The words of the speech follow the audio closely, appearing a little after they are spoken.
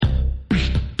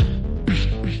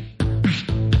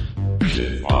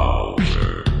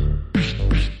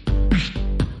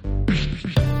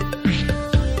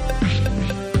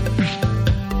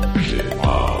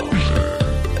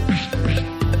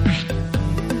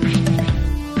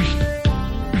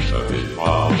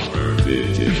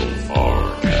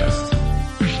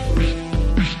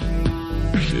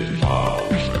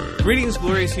Greetings,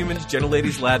 glorious humans, gentle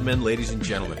ladies, ladmen, ladies and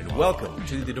gentlemen, and welcome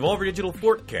to the Devolver Digital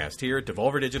Fortcast here at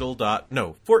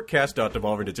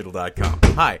Fortcast.devolverdigital.com.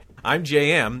 Hi, I'm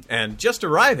JM, and just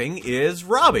arriving is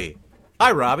Robbie.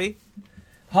 Hi, Robbie.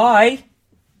 Hi.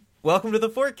 Welcome to the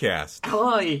Fortcast.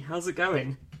 Hi. How's it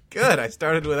going? Good. I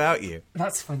started without you.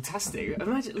 That's fantastic.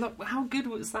 Imagine, look, how good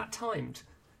was that timed?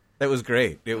 That was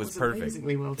great. It was perfect.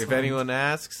 Amazingly well timed. If anyone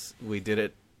asks, we did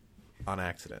it on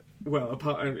accident. Well,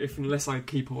 unless I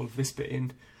keep all of this bit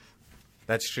in,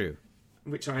 That's true.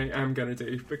 which I am going to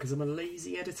do because I'm a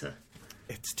lazy editor.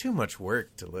 It's too much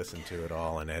work to listen to it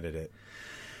all and edit it.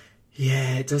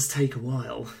 Yeah, it does take a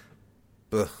while.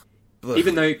 Ugh. Ugh.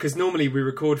 Even though, because normally we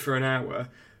record for an hour,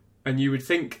 and you would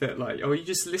think that, like, oh, you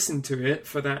just listen to it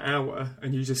for that hour,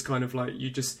 and you just kind of, like,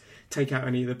 you just take out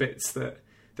any of the bits that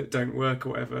don't work or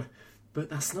whatever. But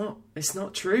it's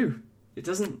not true. It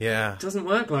doesn't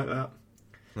work like that.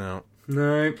 No.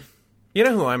 No. You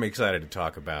know who I'm excited to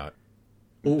talk about?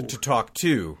 Ooh. To talk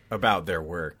to about their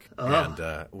work. Oh.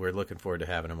 And we're looking forward to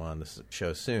having him on this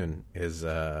show soon, is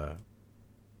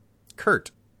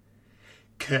Kurt.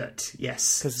 Kurt,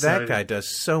 yes. Because that guy does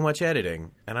so much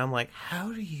editing, and I'm like,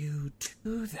 how do you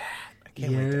do that? I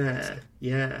can't wait to ask him.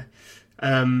 Yeah.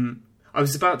 I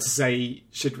was about to say,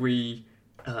 should we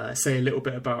say a little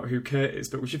bit about who Kurt is,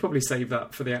 but we should probably save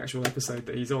that for the actual episode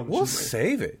that he's on. We'll shouldn't we?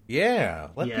 save it. Yeah.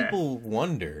 Let Yeah. people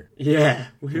wonder. Yeah.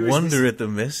 Who is Wonder this at the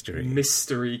mystery.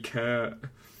 mystery Kurt?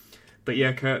 But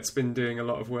yeah, Kurt's been doing a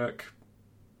lot of work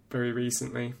very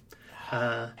recently,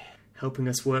 helping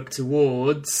us work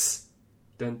towards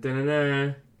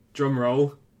drum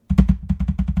roll.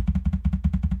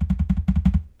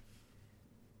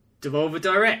 Devolver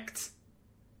Direct.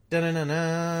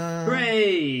 Da-na-na-na.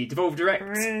 Hooray! Devolver Direct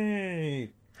Hooray!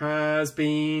 has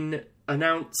been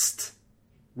announced.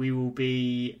 We will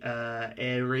be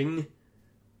airing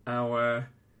our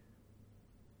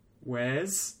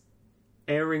wares,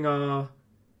 airing our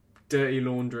dirty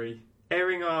laundry,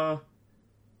 airing our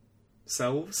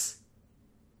selves.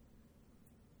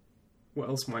 What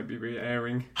else might be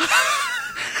airing?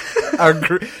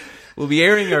 We'll be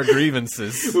airing our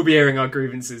grievances. We'll be airing our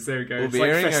grievances. There we go. We'll It's be like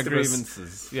airing Festivus. our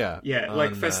grievances. Yeah. Yeah, on,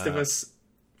 like Festivus.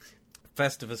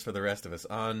 Festivus for the rest of us.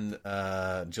 On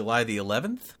July the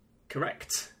 11th?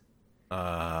 Correct.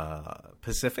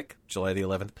 Pacific? July the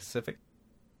 11th Pacific?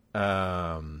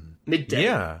 Midday.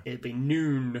 Yeah. It'd be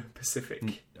noon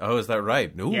Pacific. Oh, is that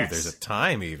right? Ooh, Yes. there's a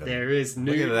time even. There is Look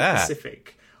noon at that.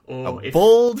 Pacific. Or A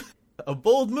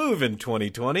bold move in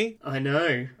 2020. I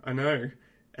know.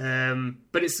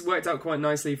 But it's worked out quite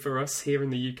nicely for us here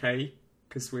in the UK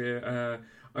because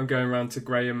I'm going around to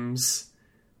Graham's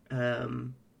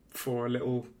for a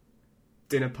little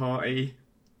dinner party,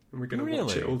 and we're going to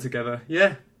watch it all together.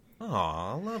 Yeah,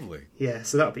 Aw, lovely. yeah.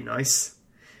 So that'll be nice.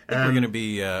 I think we're going to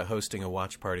be hosting a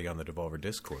watch party on the Devolver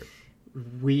Discord.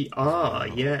 We are,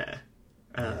 yeah.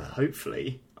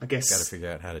 Hopefully, I guess. Got to figure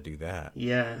out how to do that.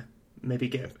 Yeah, maybe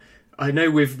get. I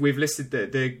know we've listed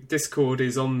that the Discord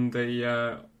is on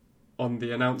the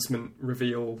announcement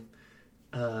reveal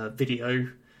video,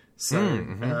 so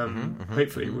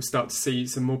hopefully we'll start to see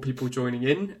some more people joining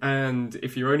in. And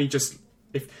if you're only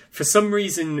if for some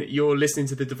reason you're listening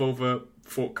to the Devolver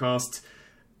Fortcast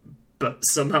but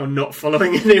somehow not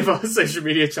following any of our social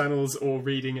media channels or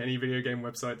reading any video game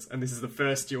websites, and this is the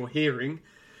first you're hearing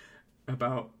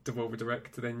about Devolver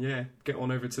Direct, then yeah, get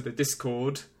on over to the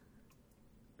Discord.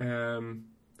 And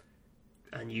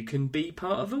you can be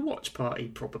part of a watch party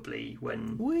probably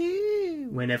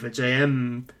whenever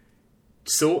JM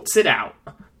sorts it out.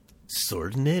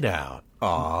 Sorting it out.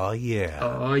 Aw, yeah.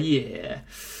 Oh yeah.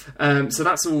 So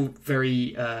that's all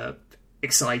very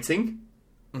exciting.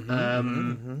 We've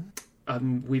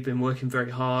been working very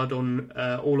hard on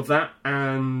all of that,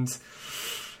 and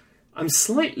I'm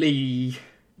slightly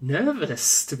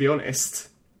nervous, to be honest.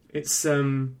 It's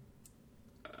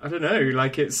I don't know,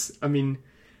 like it's going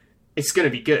to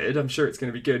be good. I'm sure it's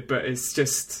going to be good, but it's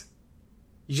just,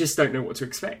 you just don't know what to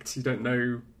expect. You don't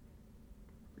know,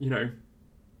 are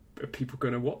people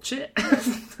going to watch it?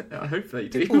 I hope they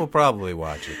do. People will probably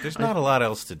watch it. There's not a lot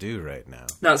else to do right now.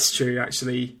 That's true,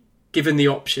 actually. Given the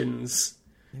options,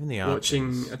 watching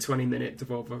options. a 20-minute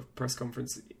Devolver press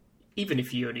conference, even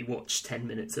if you only watch 10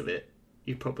 minutes of it,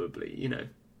 you probably,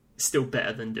 it's still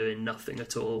better than doing nothing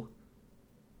at all.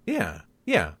 Yeah.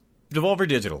 Devolver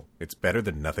Digital. It's better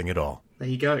than nothing at all. There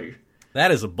you go.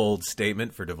 That is a bold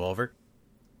statement for Devolver.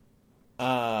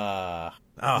 I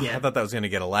thought that was going to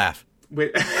get a laugh.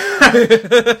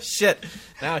 Shit.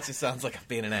 Now it just sounds like I'm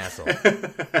being an asshole.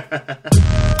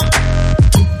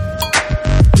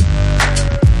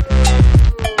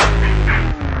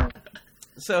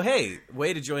 So, hey,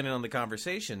 way to join in on the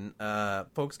conversation.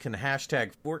 Folks can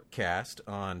hashtag Forkcast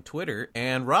on Twitter.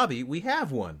 And, Robbie, we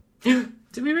have one. Do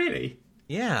we really?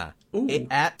 Yeah. Ooh.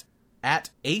 At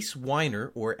Ace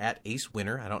Weiner, or at Ace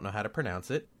Winner, I don't know how to pronounce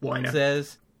it, Weiner.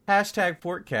 says, hashtag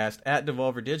Forkcast at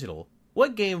Devolver Digital.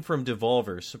 What game from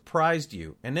Devolver surprised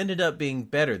you and ended up being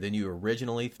better than you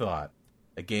originally thought?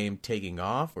 A game taking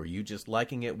off, or you just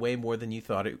liking it way more than you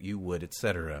thought you would,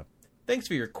 etc. Thanks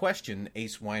for your question,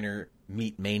 Ace Weiner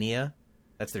Meat Mania.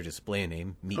 That's their display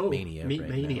name, Meat Mania. Meat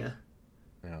Mania.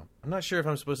 No. I'm not sure if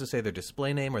I'm supposed to say their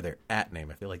display name or their at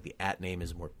name. I feel like the at name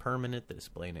is more permanent, the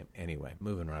display name. Anyway,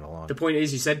 moving right along. The point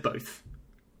is, you said both.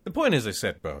 The point is I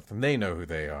said both, and they know who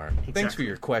they are. Exactly. Thanks for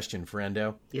your question,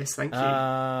 friendo. Yes, thank you.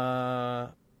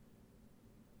 I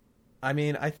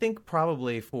mean, I think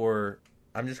probably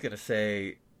I'm just going to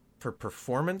say, for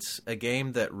performance, a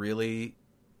game that really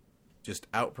just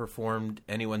outperformed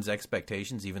anyone's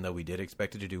expectations, even though we did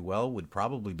expect it to do well, would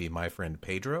probably be My Friend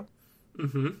Pedro.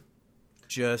 Mm-hmm.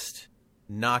 Just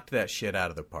knocked that shit out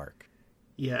of the park.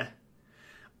 Yeah.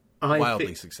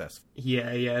 Wildly successful.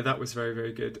 Yeah, that was very,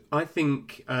 very good. I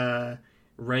think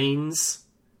Reigns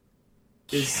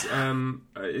is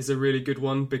a really good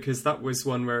one, because that was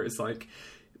one where it's like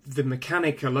the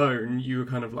mechanic alone, you were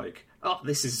kind of like, oh,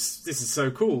 this is so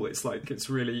cool. It's like, it's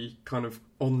really kind of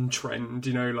on trend,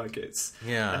 you know, like it's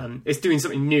doing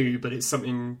something new, but it's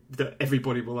something that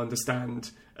everybody will understand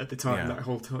at the time, that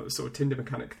whole sort of Tinder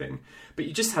mechanic thing. But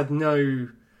you just had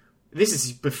this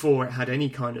is before it had any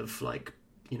kind of like,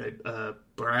 you know,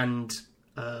 brand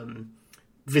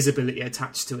visibility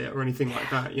attached to it or anything like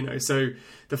that, you know. So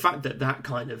the fact that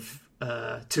kind of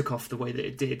took off the way that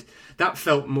it did, that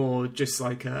felt more just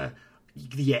like I'm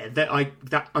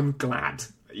glad,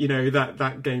 you know,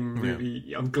 that game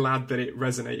really, I'm glad that it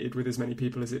resonated with as many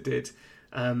people as it did.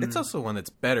 It's also one that's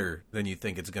better than you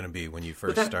think it's going to be when you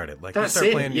first start it. Like, you that's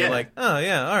start playing, it, you're like, oh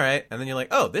yeah, all right, and then you're like,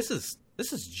 oh, this is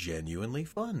genuinely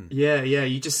fun. Yeah,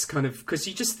 you just kind of, because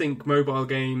you just think mobile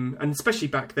game, and especially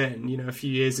back then, you know, a few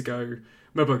years ago,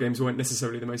 mobile games weren't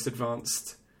necessarily the most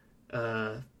advanced,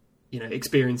 you know,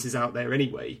 experiences out there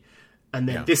anyway. And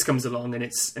then this comes along, and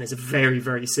it's very,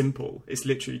 very simple. It's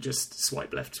literally just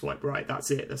swipe left, swipe right. That's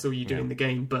it. That's all you do in the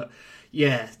game. But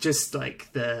yeah, just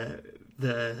like the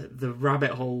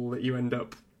rabbit hole that you end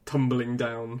up tumbling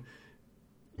down,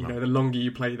 you know, the longer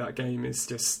you play that game is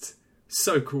just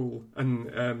so cool.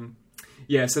 And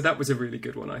so that was a really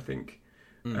good one, I think.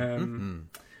 Another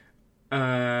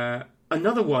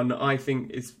one I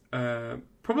think is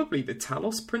probably the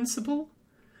Talos Principle.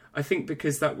 I think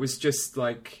because that was just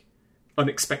like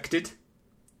unexpected.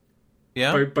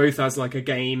 Yeah. Both as like a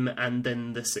game and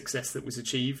then the success that was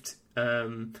achieved.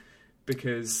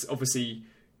 Because obviously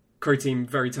Crow Team,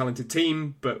 very talented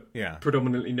team, but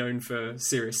predominantly known for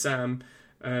Serious Sam.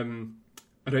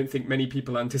 I don't think many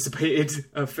people anticipated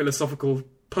a philosophical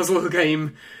puzzle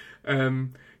game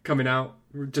coming out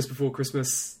just before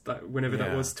Christmas, that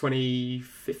was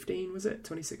 2015, was it?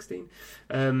 2016?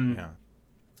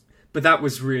 But that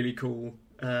was really cool.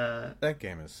 That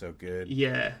game is so good.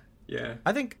 Yeah.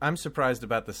 I think I'm surprised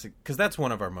about because that's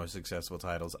one of our most successful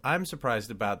titles. I'm surprised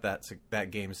about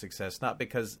that game's success, not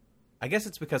because, I guess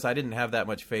it's because I didn't have that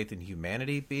much faith in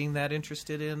humanity being that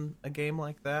interested in a game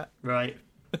like that. Right.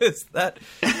 It's that,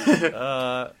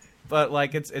 but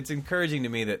like it's encouraging to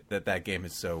me that game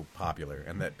is so popular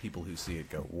and that people who see it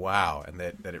go wow, and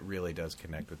that it really does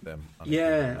connect with them.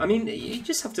 I mean, you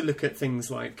just have to look at things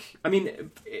like, I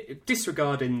mean,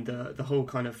 disregarding the whole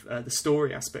kind of the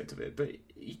story aspect of it, but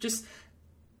you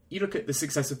look at the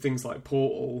success of things like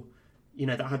Portal, you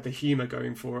know, that had the humour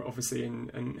going for it, obviously,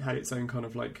 and had its own kind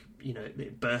of like, you know,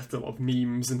 it birthed a lot of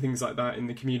memes and things like that in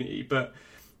the community, but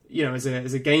you know, as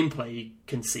a gameplay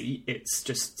conceit,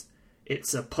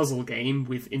 it's a puzzle game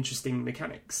with interesting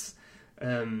mechanics,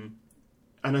 and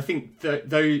I think that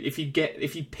though if you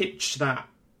pitch that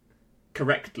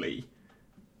correctly,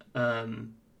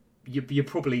 you're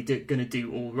probably going to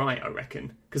do all right, I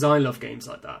reckon, because I love games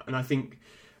like that, and I think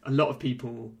a lot of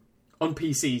people on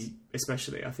PC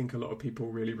especially, I think a lot of people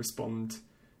really respond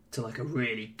to like a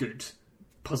really good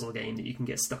puzzle game that you can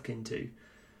get stuck into.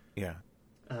 Yeah.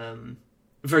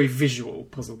 A very visual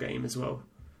puzzle game as well.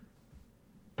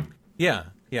 Yeah.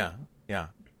 I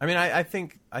mean, I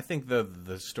think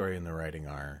the story and the writing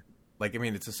are like, I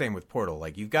mean, it's the same with Portal.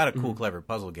 Like, you've got a cool, clever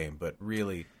puzzle game, but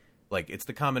really, like, it's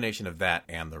the combination of that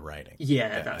and the writing.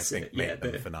 Yeah, that I think made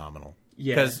them phenomenal.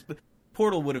 Yeah, because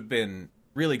Portal would have been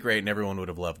really great and everyone would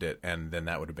have loved it, and then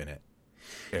that would have been it.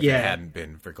 if Yeah. it hadn't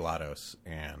been for GLaDOS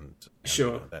and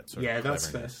Sure. that sort Yeah, of that's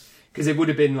cleverness. fair. Because it would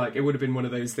have been one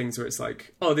of those things where it's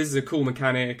like, oh, this is a cool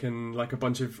mechanic and like a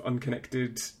bunch of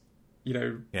unconnected,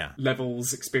 Yeah.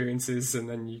 levels, experiences, and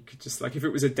then you could just like, if it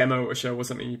was a demo or a show or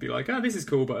something, you'd be like, oh, this is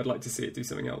cool, but I'd like to see it do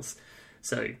something else.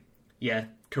 So, yeah,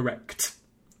 correct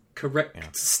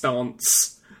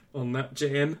stance on that,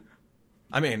 JM.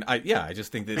 I mean, I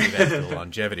just think that it adds to the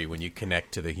longevity when you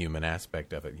connect to the human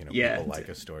aspect of it. Yeah, people like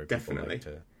a story. definitely.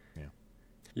 People like to,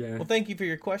 Yeah. Well, thank you for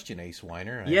your question, Ace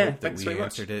Weiner. I Yeah, hope that thanks we very much.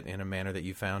 answered it in a manner that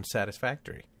you found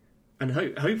satisfactory. And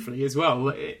hopefully as well,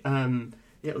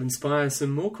 it'll inspire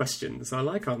some more questions. I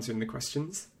like answering the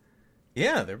questions.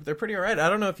 Yeah, they're pretty all right. I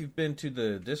don't know if you've been to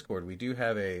the Discord. We do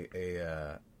have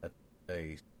a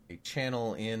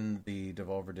channel in the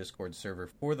Devolver Discord server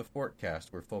for the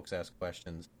Fortcast where folks ask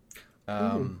questions.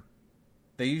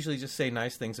 They usually just say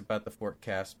nice things about the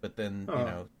Fortcast, but then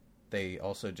they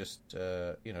also just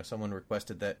someone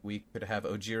requested that we could have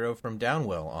Ojiro from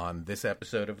Downwell on this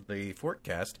episode of the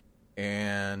Fortcast.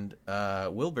 And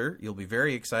Wilbur, you'll be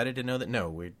very excited to know that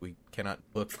we cannot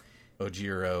book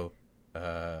Ojiro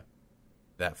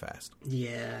that fast.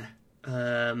 Yeah.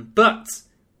 But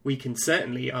we can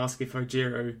certainly ask if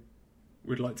Ojiro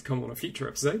would like to come on a future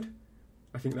episode.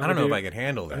 I don't know if I could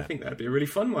handle that. I think that'd be a really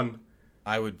fun one.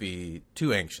 I would be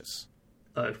too anxious.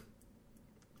 Oh.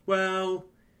 Well,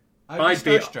 I'd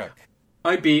be starstruck.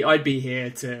 I'd be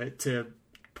here to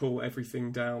pull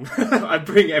everything down. I'd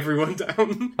bring everyone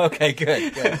down. Okay,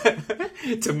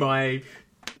 good. To my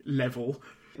level.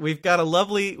 We've got a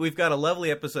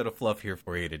lovely episode of Fluff here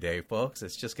for you today, folks.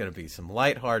 It's just going to be some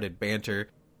lighthearted banter,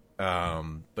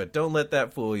 but don't let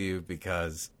that fool you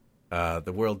because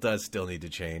the world does still need to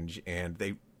change, and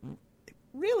they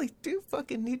really do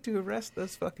fucking need to arrest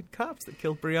those fucking cops that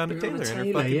killed Breonna Taylor in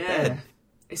her fucking bed.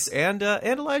 And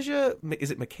Elijah,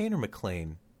 is it McCain or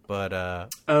McClain? But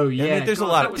oh yeah, I mean, there's a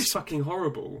lot. That was fucking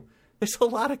horrible. There's a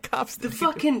lot of cops. The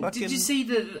fucking. Did you see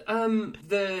the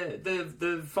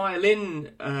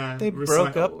violin? They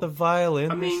broke up the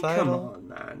violin. I mean, recital. come on,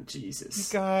 man,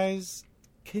 Jesus. You guys,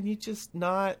 can you just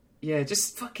not? Yeah,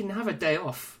 just fucking have a day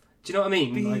off. Do you know what I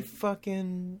mean? Be like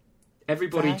fucking.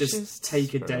 Everybody just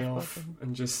take a day off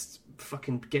and just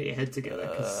fucking get your head together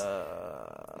because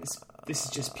this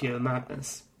is just pure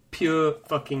madness. Pure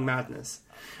fucking madness.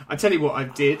 I tell you what I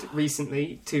did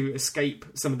recently to escape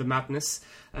some of the madness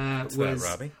I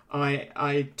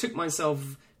took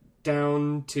myself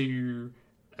down to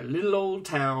a little old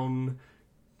town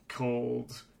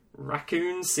called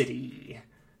Raccoon City.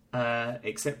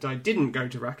 Except I didn't go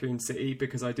to Raccoon City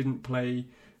because I didn't play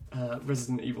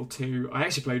Resident Evil 2. I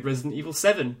actually played Resident Evil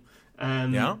 7.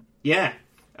 Yeah? Yeah.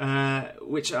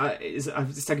 Which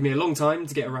it's taken me a long time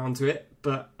to get around to it,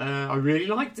 but I really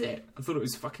liked it. I thought it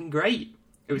was fucking great.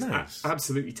 It was nice.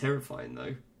 Absolutely terrifying,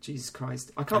 though. Jesus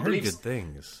Christ. I can't believe good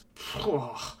things.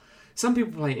 Some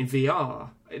people play it in VR.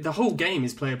 The whole game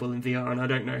is playable in VR, and I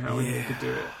don't know how anyone could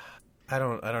do it. I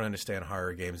don't understand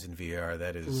horror games in VR.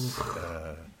 That is...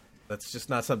 that's just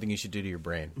not something you should do to your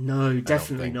brain. No,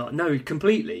 definitely not. No,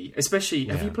 completely. Especially,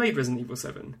 have you played Resident Evil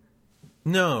 7?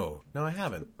 No, I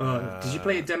haven't. Did you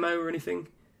play a demo or anything?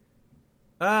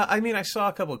 I mean, I saw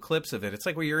a couple of clips of it. It's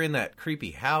like where you're in that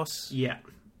creepy house. Yeah.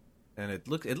 And it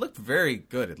looked very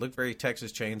good. It looked very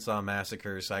Texas Chainsaw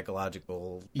Massacre,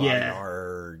 psychological, body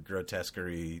horror,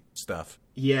 grotesquerie stuff.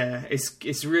 Yeah,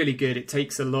 it's really good. It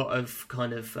takes a lot of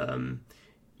kind of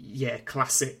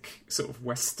classic sort of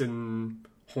Western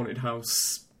haunted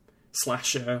house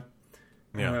slasher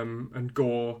and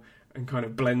gore, and kind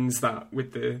of blends that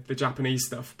with the Japanese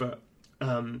stuff. But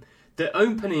the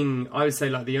opening, I would say,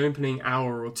 like the opening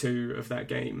hour or two of that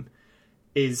game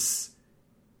is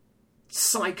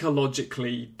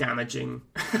psychologically damaging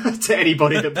to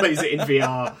anybody that plays it in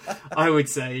VR. I would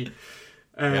say.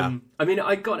 I mean,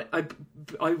 I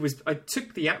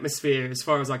took the atmosphere as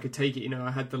far as I could take it. You know,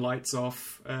 I had the lights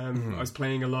off. I was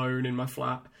playing alone in my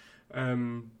flat,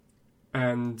 and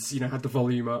had the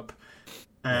volume up,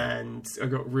 and I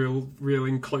got real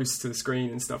in close to the screen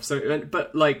and stuff. So,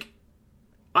 but like,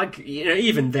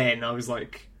 even then, I was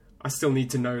like, I still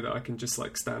need to know that I can just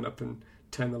like stand up and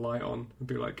turn the light on and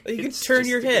be like, you can turn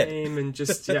your head and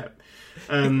just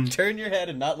turn your head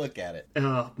and not look at it.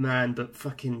 Oh man, but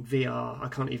fucking VR, I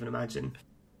can't even imagine.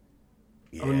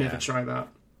 I'll never try that.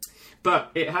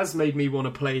 But it has made me want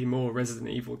to play more Resident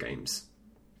Evil games.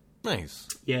 Nice.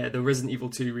 Yeah, the Resident Evil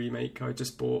 2 remake I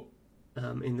just bought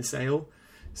in the sale,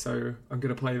 so I'm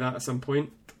going to play that at some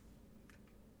point.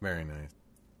 Very nice.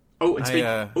 Oh,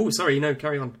 and sorry, no,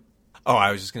 carry on. Oh,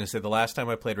 I was just going to say, the last time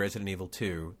I played Resident Evil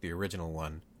 2, the original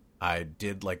one, I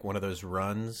did like one of those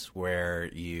runs where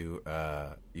you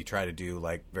try to do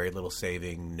like very little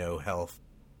saving, no health,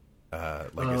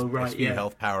 as few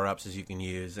health power ups as you can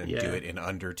use, and do it in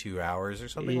under 2 hours or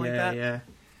something like that. Yeah.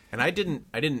 And I didn't.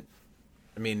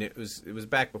 I mean, it was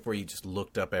back before you just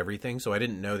looked up everything, so I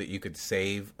didn't know that you could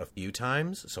save a few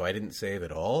times, so I didn't save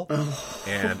at all.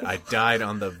 And I died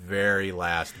on the very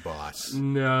last boss.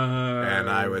 No. And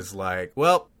I was like,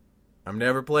 well, I'm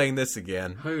never playing this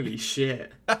again. Holy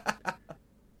shit.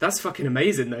 That's fucking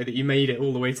amazing, though, that you made it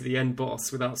all the way to the end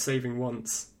boss without saving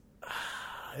once.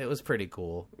 It was pretty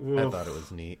cool. Whoa. I thought it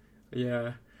was neat.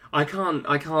 Yeah. I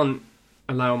can't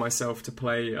allow myself to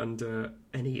play under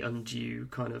any undue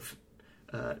kind of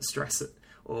stress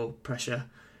or pressure.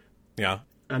 Yeah.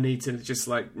 I need to just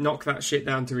like knock that shit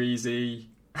down to easy,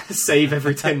 save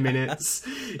every 10 minutes.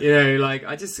 You know, like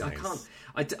I can't.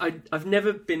 I've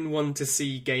never been one to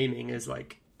see gaming as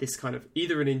like this kind of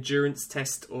either an endurance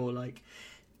test or like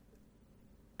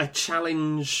a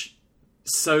challenge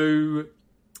so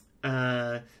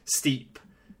steep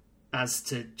as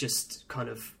to just kind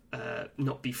of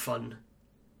not be fun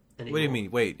anymore. What do you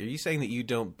mean? Wait, are you saying that you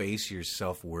don't base your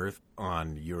self-worth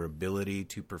on your ability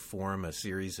to perform a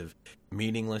series of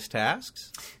meaningless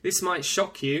tasks? This might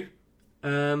shock you,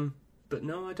 but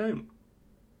no, I don't.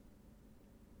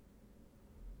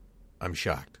 I'm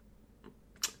shocked.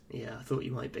 Yeah, I thought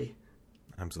you might be.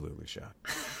 Absolutely shocked.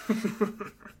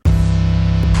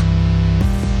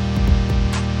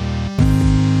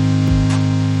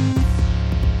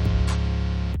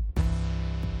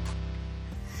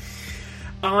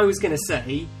 I was going to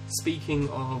say, speaking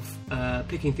of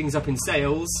picking things up in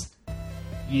sales,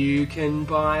 you can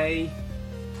buy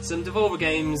some Devolver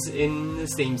games in the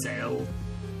Steam sale.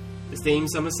 The Steam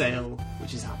Summer Sale,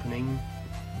 which is happening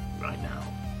right now.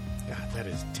 God, that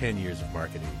is 10 years of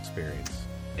marketing experience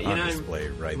on display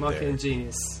right Marketing there.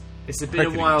 Genius. It's been a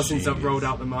while since I've rolled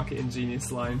out the Marketing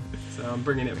Genius line, so I'm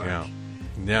bringing it back. Yeah.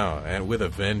 No, and with a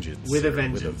vengeance. With a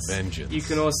vengeance. You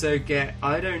can also get...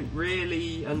 I don't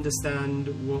really understand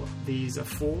what these are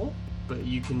for, but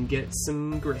you can get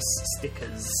some Grist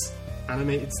stickers.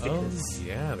 Animated stickers. Oh,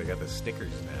 yeah, they got the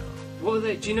stickers now. What are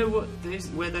they? Do you know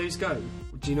where those go?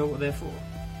 Do you know what they're for?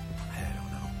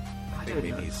 I don't know.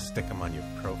 Maybe you stick them on your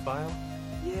profile?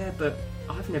 Yeah, but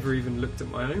I've never even looked at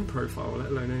my own profile,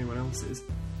 let alone anyone else's.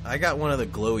 I got one of the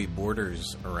glowy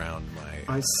borders around my...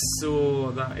 I saw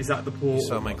that. Is that the portal? You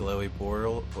saw my glowy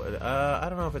portal? I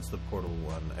don't know if it's the portal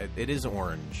one. It is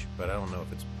orange, but I don't know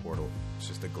if it's portal. It's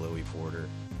just a glowy border.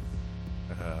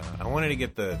 I wanted to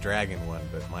get the dragon one,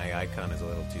 but my icon is a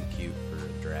little too cute for a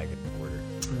dragon border.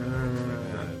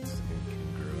 It's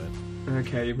incongruent.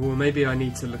 Okay, well maybe I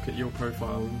need to look at your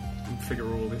profile and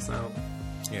figure all this out.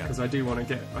 Yeah. Because I do want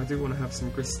to have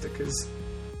some Grist stickers.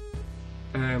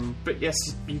 But yes,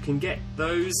 you can get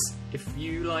those if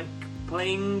you like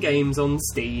playing games on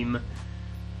Steam.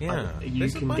 Yeah,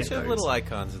 there's a bunch of little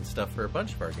icons and stuff for a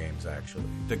bunch of our games, actually.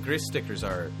 The Grist stickers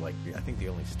are, like, I think the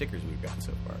only stickers we've got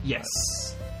so far. Yes.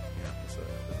 Yeah, so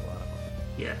there's a lot of them.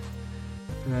 Yeah.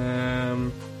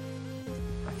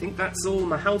 I think that's all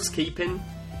my housekeeping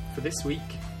for this week.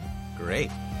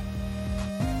 Great.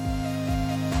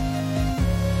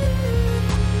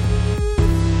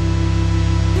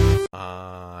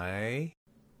 I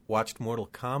watched Mortal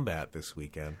Kombat this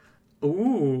weekend.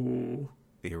 Ooh.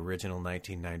 The original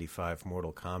 1995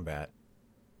 Mortal Kombat.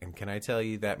 And can I tell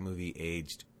you, that movie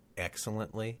aged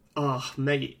excellently? Oh,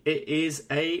 mate, it is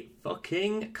a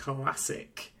fucking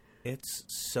classic. It's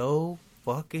so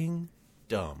fucking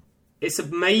dumb. It's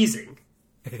amazing.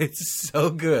 It's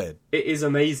so good. It is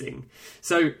amazing.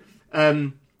 So,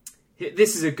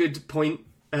 this is a good point.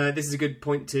 This is a good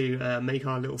point to make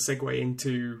our little segue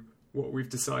into what we've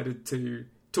decided to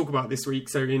talk about this week.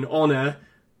 So, in honour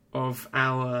of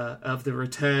the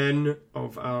return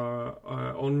of our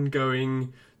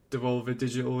ongoing Devolver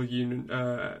Digital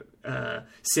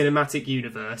cinematic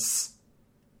universe,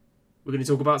 we're going to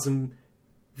talk about some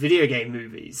video game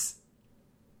movies.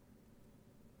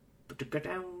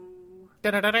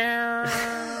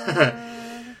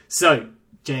 So,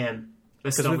 JM,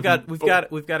 let's start.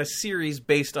 We've got a series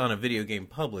based on a video game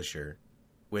publisher,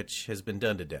 which has been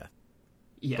done to death.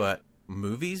 Yeah. But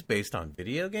movies based on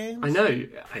video games? I know.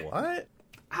 What?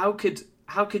 How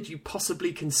could you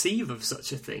possibly conceive of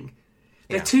such a thing?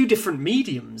 They're two different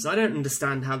mediums. I don't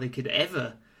understand how they could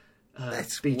ever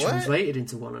be translated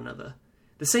into one another.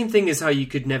 The same thing as how you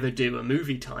could never do a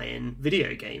movie tie-in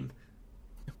video game.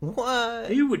 What?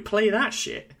 Who would play that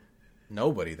shit?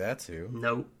 Nobody, that's who.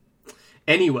 No.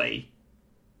 Anyway,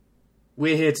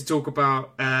 we're here to talk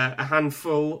about a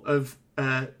handful of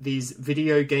these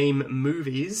video game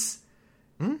movies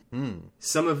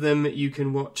Some of them you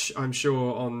can watch, I'm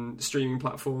sure, on streaming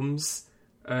platforms.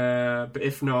 But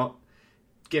if not,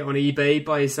 get on eBay,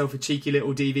 buy yourself a cheeky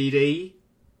little DVD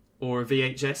or a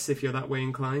VHS if you're that way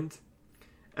inclined,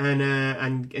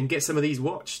 and get some of these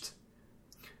watched.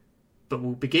 But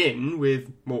we'll begin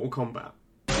with Mortal Kombat.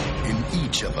 In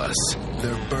each of us,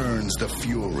 there burns the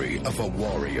fury of a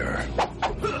warrior.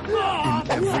 In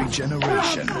every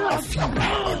generation, a few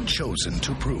are chosen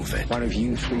to prove it. One of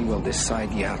you three will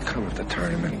decide the outcome of the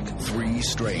tournament. Three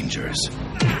strangers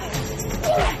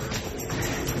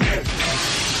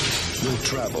will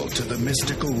travel to the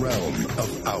mystical realm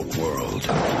of Outworld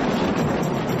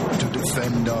to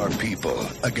defend our people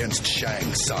against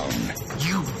Shang Tsung.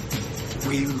 You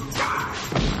will die.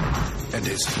 And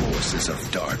his forces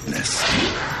of darkness.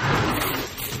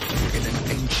 In an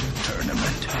ancient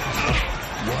tournament.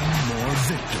 One more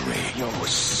victory. Your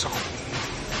soul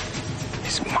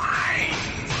is mine.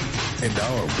 And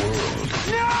our world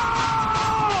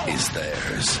is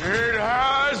theirs. It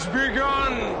has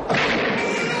begun!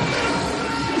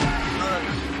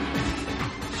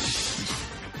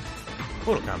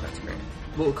 Mortal Kombat's great.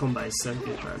 Mortal Kombat is so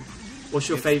good, man. What's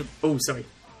your favourite... Oh, sorry.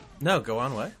 No, go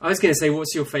on, what? I was going to say,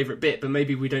 what's your favourite bit? But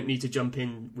maybe we don't need to jump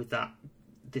in with that.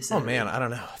 Oh man, I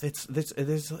don't know.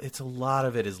 It's a lot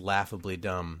of it is laughably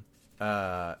dumb.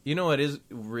 You know what is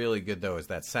really good though is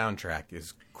that soundtrack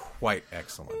is quite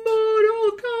excellent.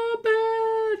 Mortal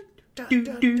Kombat.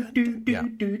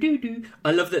 Do.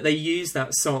 I love that they use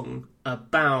that song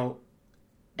about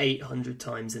 800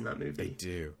 times in that movie.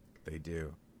 They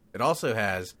do. It also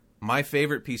has my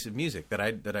favorite piece of music that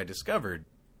I discovered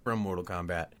from Mortal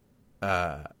Kombat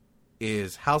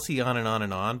is Halcyon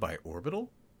and On by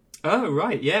Orbital. Oh,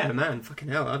 right. Yeah, man. Fucking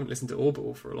hell. I haven't listened to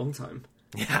Orbital for a long time.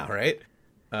 Yeah, right?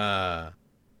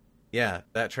 Yeah,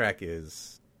 that track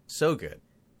is so good.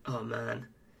 Oh, man.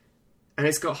 And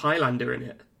it's got Highlander in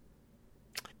it.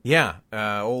 Yeah.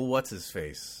 Old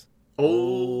what's-his-face?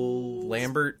 Old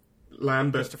Lambert.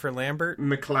 Christopher Lambert?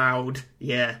 McLeod.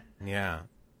 Yeah. Yeah.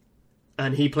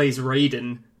 And he plays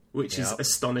Raiden, which is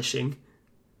astonishing.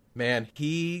 Man,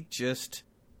 he just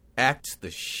acts the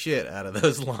shit out of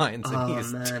those lines, and he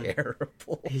is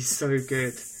terrible. He's so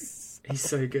good. He's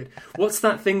so good. What's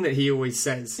that thing that he always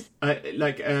says?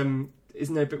 Isn't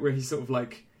there a bit where he sort of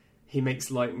like he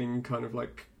makes lightning kind of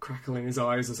like crackle in his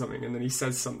eyes or something, and then he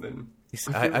says something?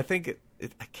 I think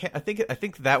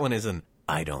that one is an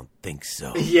I don't think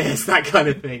so. Yes, that kind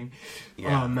of thing.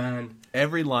 Yeah. Oh man,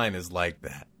 every line is like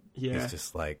that. Yeah, it's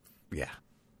just like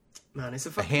man, it's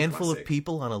a handful classic. of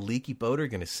people on a leaky boat are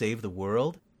going to save the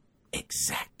world.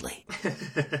 Exactly.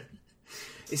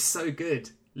 It's so good.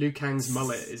 Liu Kang's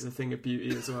mullet is a thing of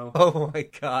beauty as well. Oh my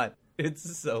god,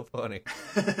 it's so funny.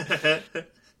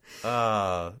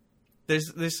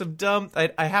 There's some dumb.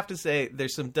 I have to say,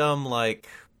 there's some dumb like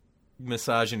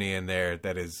misogyny in there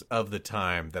that is of the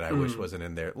time that I wish wasn't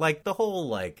in there. Like the whole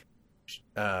like,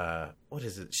 what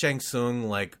is it? Shang Tsung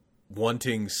like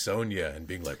wanting Sonya and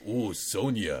being like, "Ooh,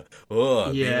 Sonya,"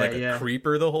 being like a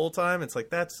creeper the whole time. It's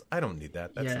like I don't need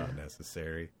that. That's not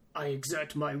necessary. I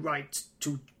exert my right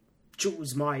to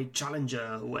choose my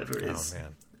challenger, or whatever it is. Oh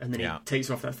man. And then he takes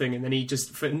her off that thing, and then he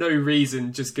just, for no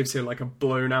reason, just gives her like a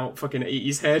blown out fucking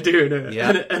 80s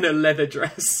hairdo and a leather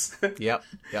dress. Yep.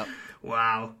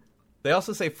 Wow. They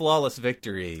also say flawless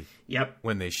victory. Yep.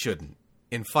 When they shouldn't.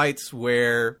 In fights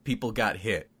where people got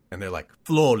hit, and they're like,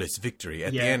 flawless victory.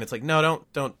 At the end, it's like, no,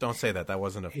 don't say that. That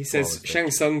wasn't a He flawless says, victory. Shang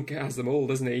Tsung has them all,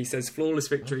 doesn't he? He says, flawless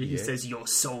victory. He says, your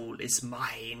soul is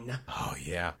mine. Oh,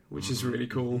 yeah. Which is really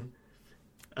cool.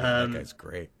 That guy's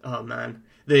great. Oh, man.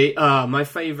 My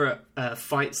favourite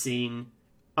fight scene...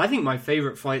 I think my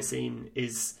favourite fight scene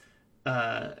is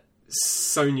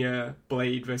Sonya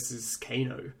Blade versus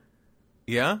Kano.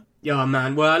 Yeah? Yeah,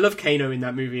 man. Well, I love Kano in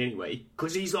that movie anyway.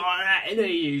 Because he's like that, isn't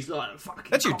he? He's like a fucking...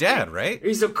 That's your dad, right?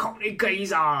 He's a cockney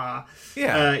geezer.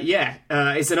 Yeah.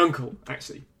 It's an uncle,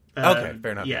 actually. Okay,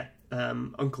 fair enough. Yeah.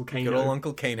 Uncle Kano. Good old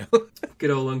Uncle Kano.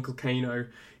 Good old Uncle Kano.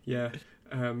 Yeah.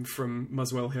 From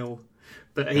Muswell Hill.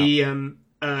 But he...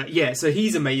 so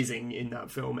he's amazing in that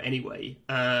film anyway.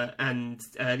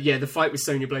 The fight with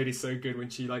Sonya Blade is so good when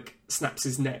she, like, snaps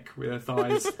his neck with her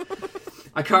thighs.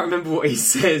 I can't remember what he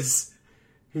says.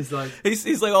 He's like...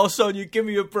 He's like, oh, Sonya, give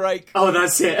me a break. Oh,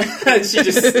 that's it. And she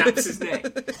just snaps his neck.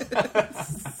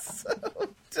 So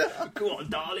dumb. Go on,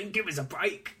 darling, give us a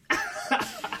break.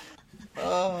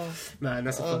 Oh. Man,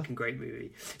 that's a fucking great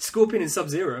movie. Scorpion and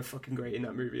Sub-Zero are fucking great in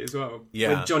that movie as well.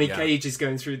 Yeah, when Johnny Cage is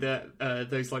going through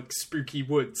those like spooky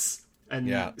woods,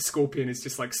 and Scorpion is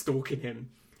just like stalking him.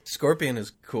 Scorpion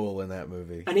is cool in that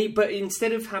movie. And but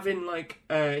instead of having like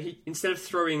instead of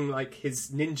throwing like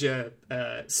his ninja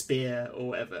spear or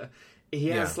whatever, he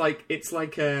has like it's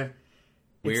like a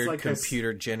weird like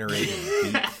computer generated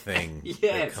beat thing. Yeah,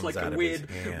 that it's comes like out a of weird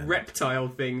his hand. reptile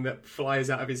thing that flies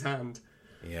out of his hand.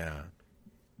 Yeah.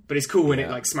 But it's cool when it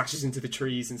like smashes into the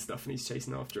trees and stuff, and he's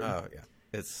chasing after him. Oh yeah,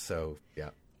 it's so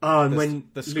Oh, and when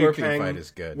the Scorpion Liu Kang, fight is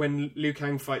good. When Liu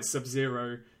Kang fights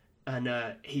Sub-Zero, and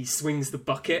he swings the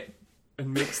bucket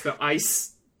and makes the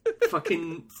ice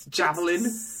fucking javelin.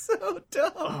 So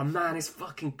dumb. Oh man, it's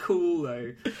fucking cool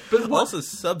though. But Also,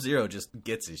 Sub-Zero just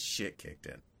gets his shit kicked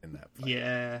in that fight.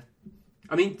 Yeah,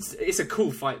 I mean it's a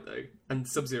cool fight though, and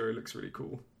Sub-Zero looks really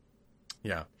cool.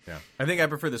 Yeah. I think I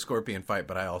prefer the Scorpion fight,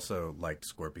 but I also liked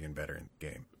Scorpion better in the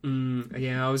game.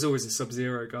 Yeah, I was always a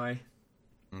Sub-Zero guy.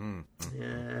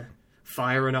 Yeah,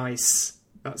 fire and ice.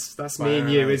 That's me and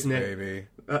you, isn't it? Baby.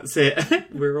 That's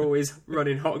it. We're always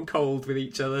running hot and cold with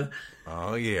each other.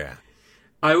 Oh yeah.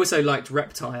 I also liked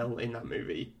Reptile in that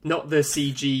movie. Not the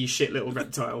CG shit little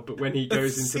reptile, but when he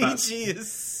goes into that... CG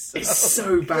is It's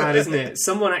so bad, isn't it?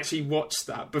 Someone actually watched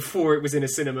that before it was in a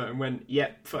cinema and went,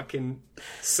 yep, fucking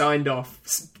signed off.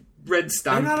 Red They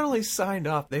stamp. not only signed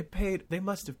off, they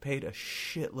must have paid a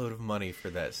shitload of money for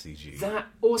that CG. That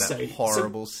also... That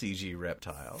horrible CG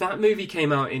reptile. That movie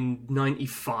came out in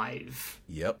 95,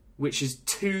 Yep. which is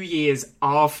 2 years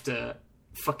after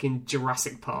fucking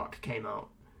Jurassic Park came out.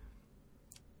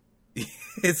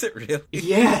 Is it really?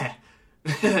 Yeah.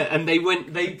 And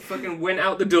they fucking went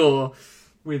out the door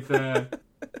with that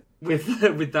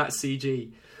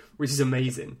CG, which is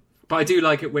amazing. But I do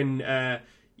like it when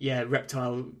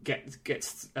Reptile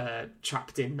gets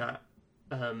trapped in that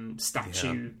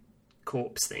statue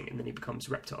corpse thing, and then he becomes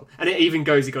Reptile. And it even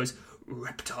he goes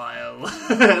Reptile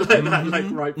like that,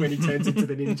 like right when he turns into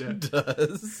the ninja.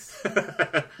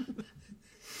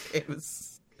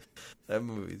 That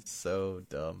movie's so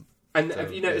dumb. And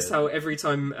have you noticed how every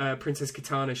time Princess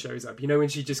Katana shows up, when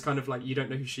she just kind of like, you don't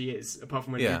know who she is, apart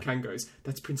from when Liu Kang goes,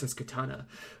 that's Princess Katana.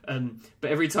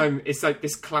 But every time, it's like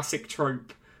this classic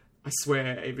trope. I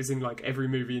swear it was in like every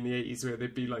movie in the 80s where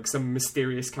there'd be like some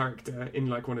mysterious character in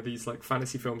like one of these like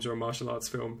fantasy films or a martial arts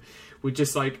film would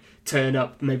just like turn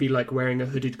up, maybe like wearing a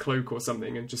hooded cloak or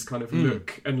something, and just kind of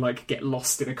look and like get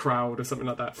lost in a crowd or something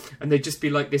like that. And they'd just be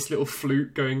like this little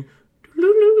flute going...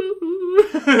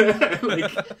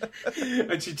 like,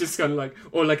 and she just kind of like,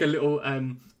 or like a little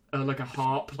like a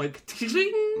harp, like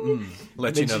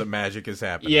let you know that magic is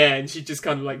happening. Yeah, and she just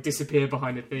kind of like disappear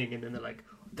behind a thing, and then they're like,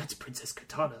 oh, that's Princess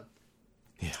Katana.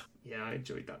 Yeah, I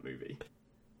enjoyed that movie.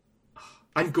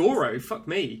 And Goro, fuck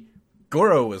me,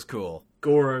 Goro was cool.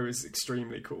 Goro is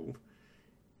extremely cool.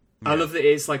 I love that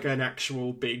it's like an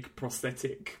actual big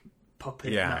prosthetic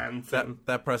puppet man thing.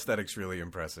 That prosthetic's really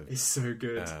impressive. It's so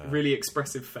good. Really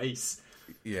expressive face.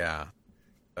 Yeah.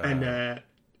 And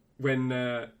when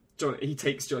he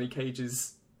takes Johnny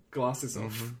Cage's glasses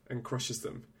off and crushes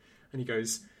them, and he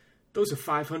goes, those are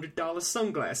 $500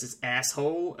 sunglasses,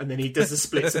 asshole. And then he does the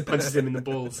splits and punches him in the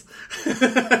balls.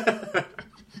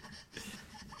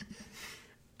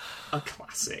 A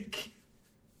classic.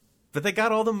 But they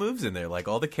got all the moves in there. Like,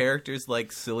 all the characters,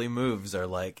 like, silly moves are,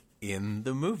 like, in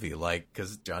the movie. Like,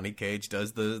 because Johnny Cage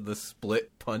does the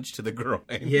split punch to the groin.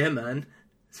 Yeah, man.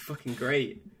 It's fucking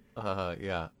great.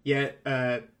 Yeah.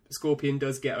 Yeah, Scorpion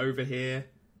does get over here.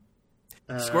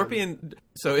 Scorpion...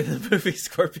 So, in the movie,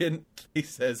 Scorpion, he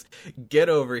says, get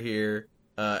over here.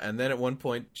 And then at one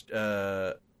point...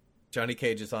 Johnny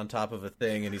Cage is on top of a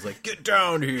thing, and he's like, "Get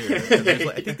down here!" And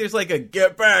I think there's like a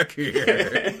 "Get back here."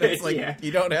 It's like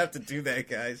you don't have to do that,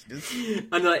 guys.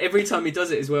 And like every time he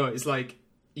does it as well, it's like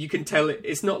you can tell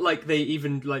it's not like they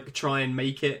even like try and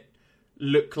make it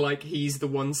look like he's the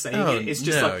one saying it. It's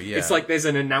just it's like there's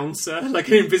an announcer, like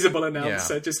an invisible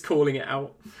announcer, just calling it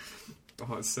out.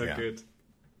 Oh, it's so good.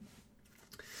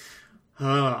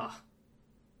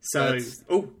 So that's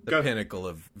the pinnacle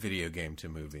of video game to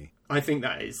movie. I think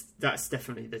that's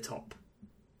definitely the top.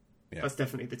 Yeah. That's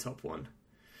definitely the top one.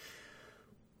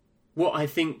 What I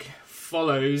think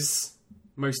follows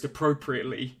most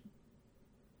appropriately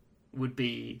would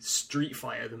be Street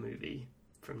Fighter the movie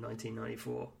from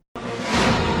 1994.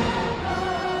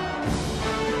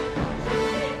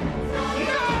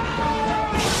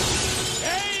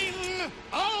 Game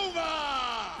over!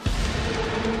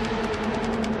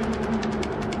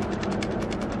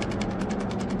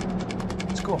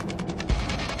 It's cool.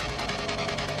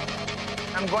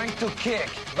 I'm going to kick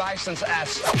Bison's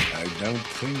ass. I don't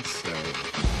think so.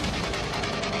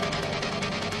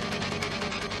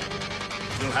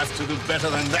 You'll have to do better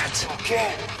than that.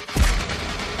 Okay.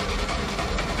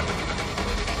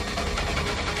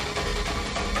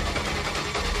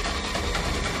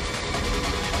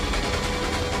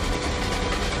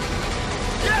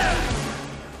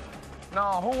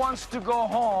 Now, who wants to go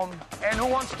home and who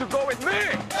wants to go with me?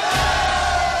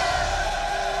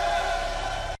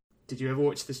 Did you ever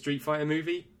watch the Street Fighter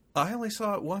movie? I only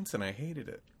saw it once and I hated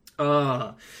it.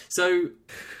 So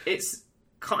it's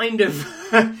kind of...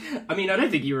 I mean, I don't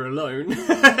think you were alone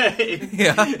having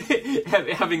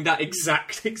that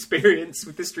exact experience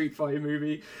with the Street Fighter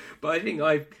movie, but I think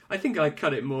I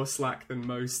cut it more slack than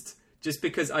most, just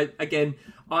because I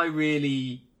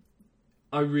really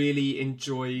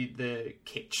enjoy the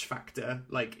kitsch factor.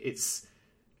 Like, it's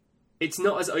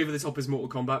not as over the top as Mortal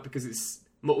Kombat, because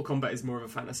Mortal Kombat is more of a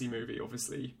fantasy movie,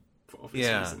 obviously, for obvious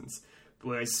reasons.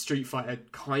 Whereas Street Fighter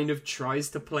kind of tries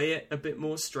to play it a bit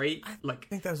more straight. I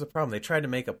think that was the problem. They tried to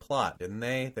make a plot, didn't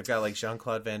they? They've got like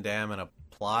Jean-Claude Van Damme and a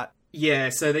plot. Yeah,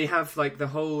 so they have like the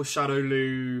whole Shadow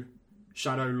Law,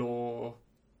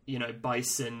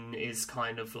 Bison is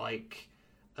kind of like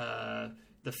the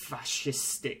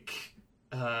fascistic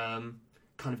kind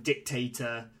of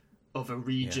dictator of a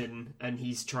region, and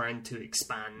he's trying to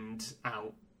expand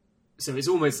out. So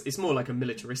it's more like a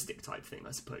militaristic type thing,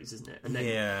 I suppose, isn't it? And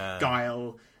then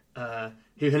Guile,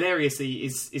 who hilariously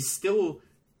is still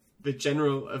the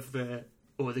general of the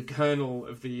colonel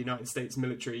of the United States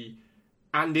military,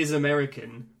 and is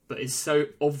American, but is so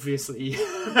obviously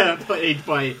played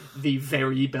by the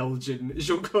very Belgian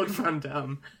Jean-Claude Van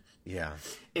Damme. Yeah.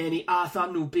 Any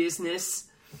Arthur no business.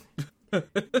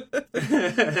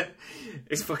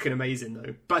 It's fucking amazing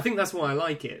though. But I think that's why I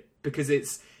like it, because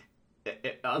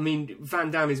I mean, Van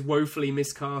Damme is woefully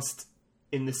miscast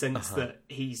in the sense that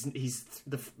he's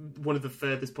one of the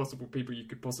furthest possible people you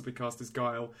could possibly cast as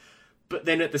Guile, but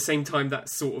then at the same time that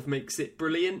sort of makes it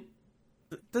brilliant.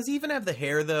 Does he even have the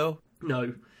hair though?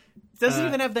 No. Doesn't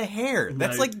even have the hair.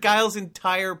 That's like Guile's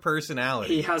entire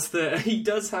personality. He has the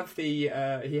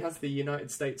United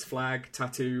States flag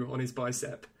tattoo on his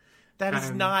bicep. That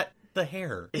is not the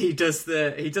hair. He does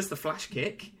the flash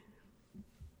kick,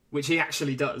 which he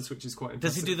actually does, which is quite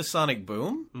impressive. Does he do the sonic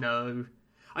boom? No.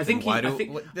 Why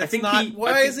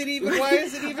is it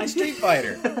even Street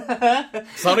Fighter?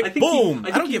 Sonic boom!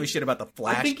 I don't give a shit about the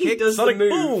flash kick. Sonic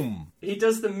boom! He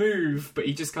does the move, but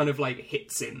he just kind of like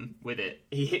hits him with it.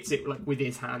 He hits it like with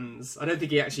his hands. I don't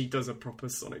think he actually does a proper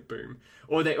sonic boom.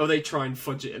 Or they try and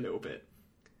fudge it a little bit.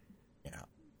 Yeah.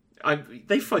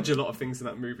 They fudge a lot of things in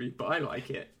that movie, but I like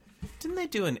it.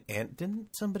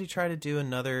 Didn't somebody try to do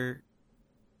another,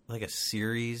 like a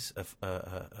series of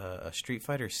a Street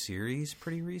Fighter series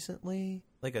pretty recently,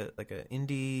 like a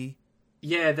indie?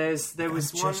 Yeah, there was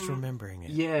one. Just remembering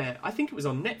it. Yeah, I think it was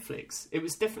on Netflix. It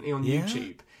was definitely on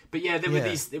YouTube. But yeah,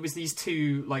 there was these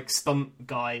two like stunt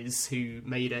guys who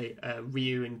made a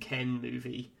Ryu and Ken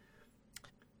movie.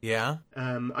 Yeah.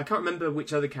 I can't remember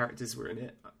which other characters were in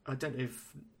it. I don't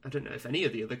know if any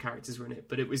of the other characters were in it,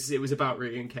 but it was about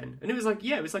Ryu and Ken, and it was like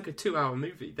a 2-hour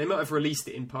movie. They might have released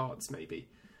it in parts, maybe.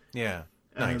 Yeah,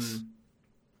 nice.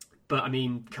 But I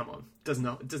mean, come on, it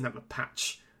doesn't have a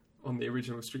patch on the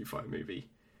original Street Fighter movie.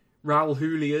 Raul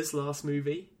Julia's last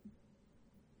movie.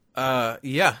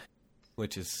 Yeah,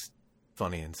 which is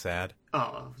funny and sad.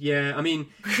 Oh yeah, I mean,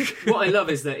 what I love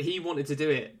is that he wanted to do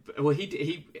it. Well,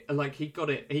 he got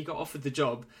offered the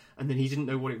job, and then he didn't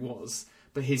know what it was.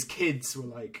 But his kids were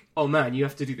like, "Oh man, you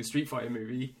have to do the Street Fighter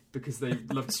movie," because they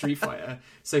loved Street Fighter.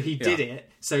 So he did it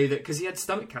so that, because he had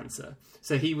stomach cancer,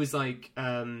 so he was like,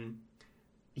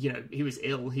 he was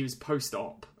ill. He was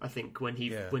post-op, I think, when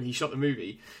he shot the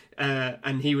movie,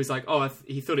 and he was like,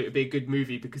 he thought it would be a good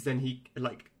movie because then he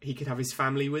could have his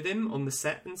family with him on the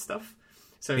set and stuff.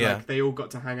 So they all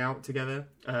got to hang out together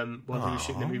while he was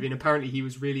shooting the movie, and apparently he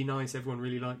was really nice. Everyone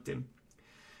really liked him.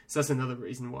 So that's another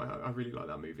reason why I really like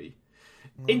that movie.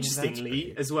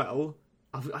 Interestingly, as well,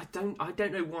 I don't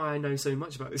know why I know so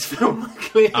much about this film.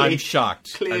 Clearly, I'm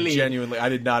shocked. Clearly, genuinely, I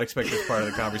did not expect this part of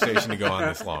the conversation to go on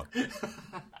this long.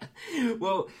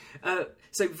 Well,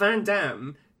 so Van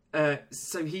Damme,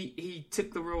 so he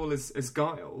took the role as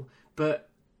Guile,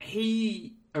 but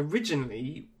he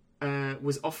originally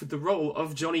was offered the role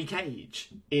of Johnny Cage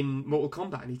in Mortal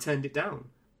Kombat, and he turned it down.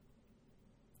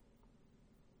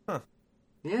 Huh?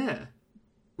 Yeah.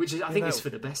 Which I think is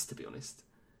for the best, to be honest.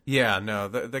 Yeah, no,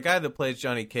 the guy that plays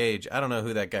Johnny Cage, I don't know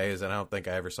who that guy is, and I don't think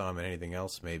I ever saw him in anything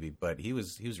else, maybe, but he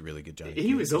was a really good Johnny Cage.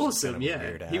 He was awesome,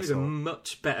 kind of he was a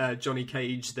much better Johnny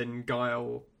Cage than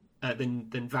Guile, than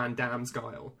Van Damme's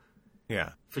Guile.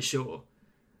 Yeah. For sure.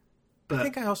 But I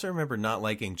think I also remember not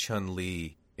liking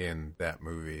Chun-Li in that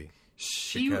movie.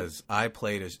 Because I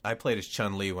played as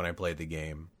Chun-Li when I played the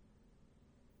game.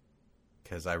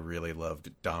 Because I really loved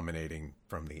dominating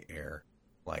from the air.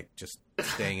 Like, just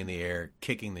staying in the air,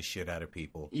 kicking the shit out of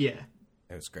people. Yeah.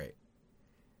 It was great.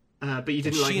 But you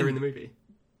didn't like her in the movie?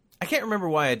 I can't remember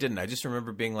why I didn't. I just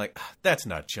remember being like, that's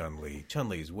not Chun-Li.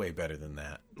 Chun-Li's way better than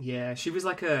that. Yeah, she was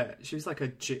like a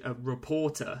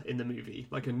reporter in the movie,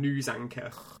 like a news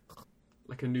anchor,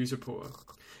 like a news reporter,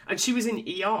 and she was in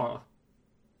ER,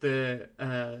 the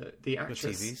actress, the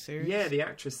TV series. Yeah, the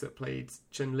actress that played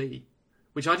Chun-Li,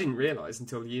 which I didn't realize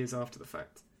until years after the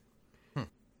fact.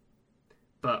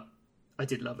 But I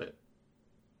did love it.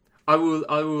 I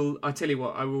tell you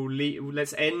what,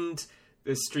 let's end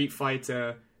the Street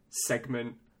Fighter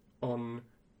segment on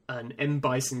an M.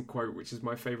 Bison quote, which is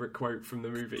my favourite quote from the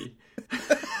movie.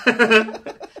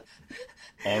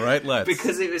 All right, let's.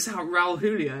 Because it was Raul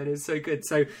Julia, and it's so good.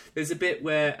 So there's a bit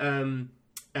where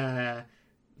the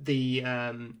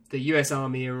US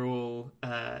Army are all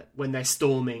when they're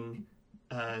storming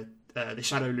the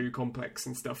Shadow Lu complex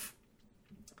and stuff.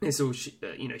 It's all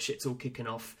shit's all kicking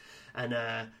off, and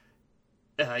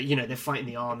they're fighting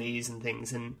the armies and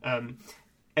things, and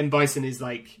M. Bison is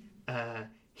like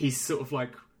he's sort of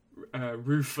like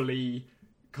ruefully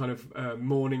kind of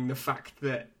mourning the fact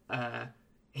that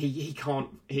he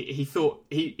thought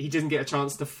he doesn't get a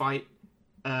chance to fight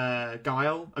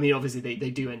Guile. I mean, obviously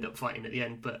they do end up fighting at the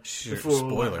end, but before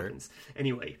all that happens,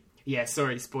 anyway. Yeah,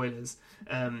 sorry, spoilers.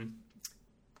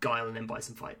 Guile and M.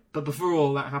 Bison fight, but before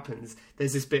all that happens,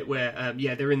 there's this bit where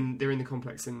they're in the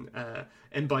complex, and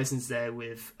M. Bison's there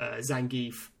with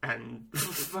Zangief and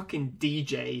fucking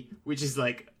DJ, which is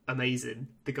like amazing.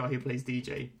 The guy who plays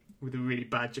DJ with a really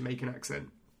bad Jamaican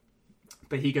accent,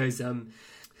 but he goes,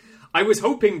 I was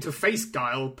hoping to face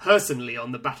Guile personally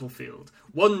on the battlefield,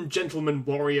 one gentleman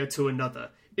warrior to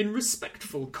another, in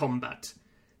respectful combat.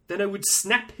 Then I would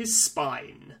snap his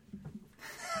spine.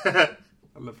 I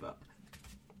love that.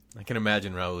 I can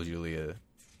imagine Raul Julia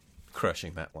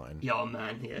crushing that line. Yeah,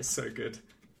 man, yeah, so good.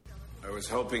 I was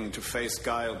hoping to face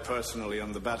Guile personally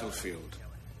on the battlefield.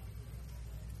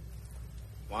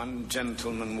 One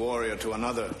gentleman warrior to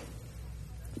another,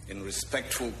 in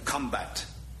respectful combat.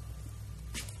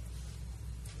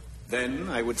 Then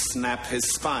I would snap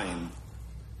his spine.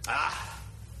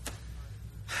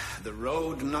 The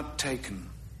road not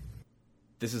taken.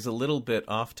 This is a little bit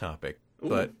off topic,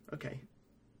 but okay.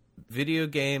 Video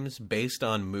games based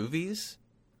on movies.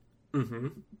 Mm-hmm.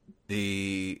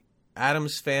 The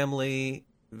Addams Family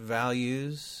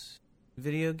Values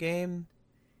video game.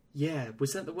 Yeah,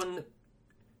 was that the one that...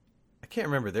 I can't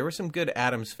remember. There were some good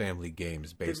Addams Family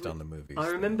games based on the movies. I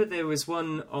remember there was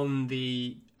one on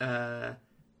the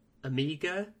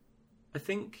Amiga, I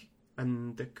think,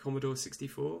 and the Commodore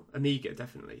 64. Amiga,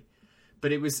 definitely.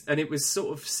 But it was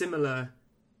sort of similar...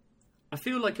 I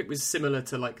feel like it was similar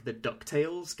to like the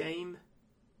DuckTales game.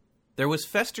 There was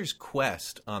Fester's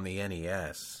Quest on the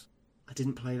NES. I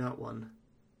didn't play that one.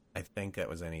 I think that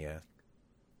was NES.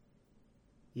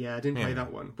 Yeah, I didn't play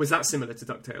that one. Was that similar to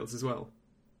DuckTales as well?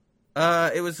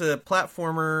 It was a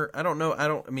platformer. I don't know.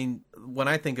 I mean, when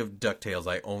I think of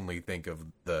DuckTales, I only think of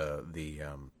the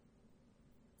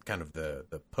kind of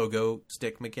the pogo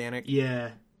stick mechanic. Yeah.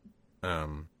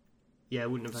 Yeah,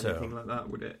 it wouldn't have had anything like that,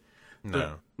 would it?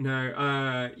 No.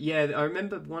 Yeah, I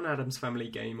remember one Addams Family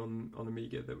game on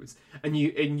Amiga that was, and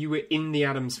you were in the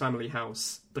Addams Family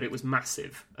house, but it was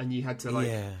massive, and you had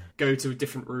to go to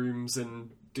different rooms and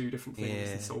do different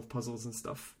things and solve puzzles and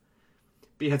stuff.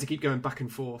 But you had to keep going back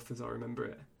and forth, as I remember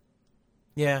it.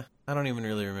 Yeah, I don't even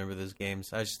really remember those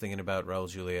games. I was just thinking about Raul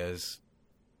Julia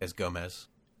as Gomez.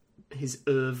 His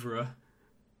oeuvre.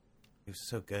 He was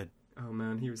so good. Oh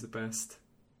man, he was the best.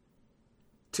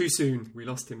 Too soon. We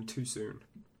lost him too soon.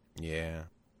 Yeah.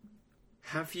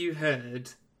 Have you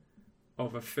heard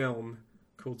of a film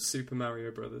called Super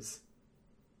Mario Brothers?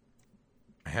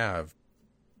 I have.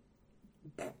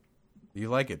 You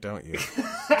like it, don't you?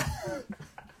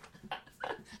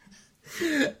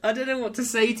 I don't know what to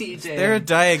say to you, Jay. Is there a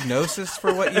diagnosis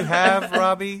for what you have,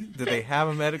 Robbie? Do they have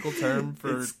a medical term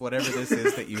for whatever this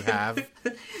is that you have?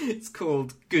 It's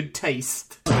called good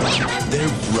taste. They're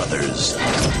brothers.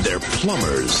 They're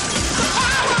plumbers.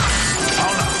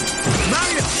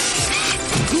 Mario!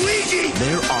 Luigi!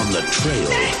 They're on the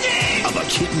trail of a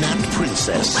kidnapped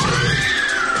princess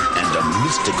and a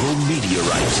mystical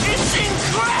meteorite. It's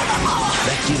incredible!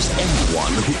 That gives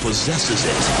anyone who possesses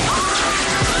it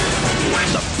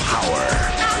the power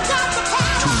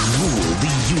to rule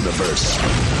the universe.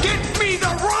 Get me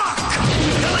the rock!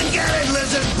 Come and get it,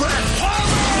 lizard breath!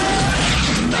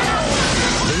 Now,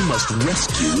 they must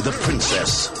rescue the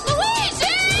princess.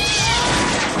 Luigi!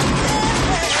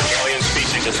 Alien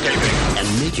species escaping. And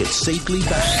make it safely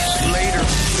back. Later,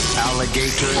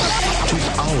 alligator. To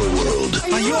our world.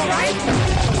 Are you alright?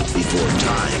 Before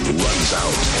time runs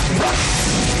out.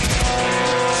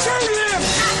 Save him!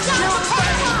 You're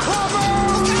back,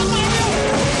 Plumber!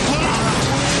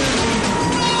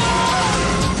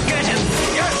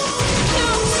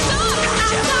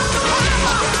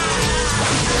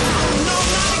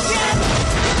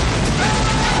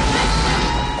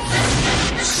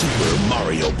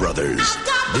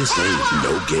 This ain't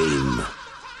no game.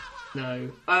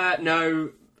 No.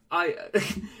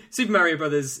 Super Mario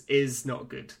Brothers is not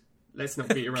good. Let's not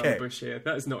beat around the bush here.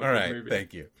 That is not a good movie.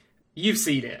 Thank you. You've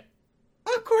seen it.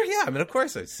 Of course, yeah. I mean, of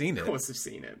course I've seen it. Of course I've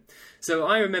seen it. So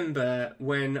I remember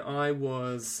when I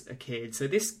was a kid. So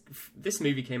this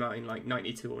movie came out in like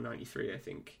 92 or 93, I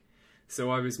think. So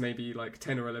I was maybe like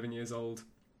 10 or 11 years old.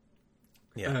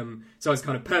 Yeah. So I was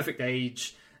kind of perfect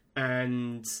age.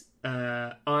 And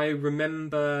I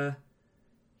remember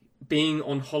being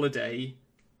on holiday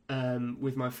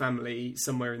with my family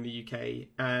somewhere in the UK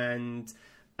and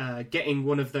getting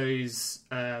one of those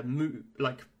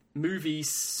movie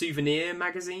souvenir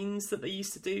magazines that they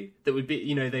used to do. That would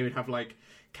be, they would have like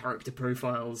character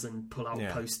profiles and pull out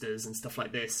posters and stuff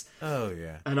like this. Oh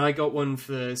yeah. And I got one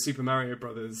for Super Mario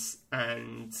Brothers,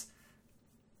 and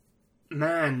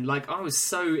man, like I was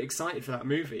so excited for that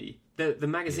movie. The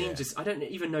magazine just, I don't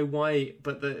even know why,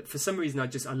 but for some reason I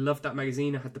loved that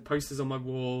magazine. I had the posters on my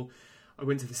wall. I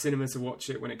went to the cinema to watch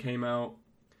it when it came out.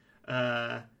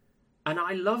 And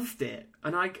I loved it.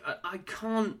 And I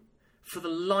can't, for the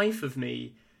life of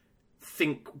me,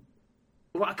 think...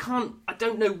 Well, I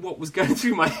don't know what was going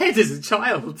through my head as a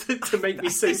child to make me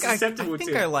so susceptible to it. I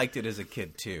think I liked it as a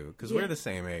kid, too, because we're the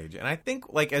same age. And I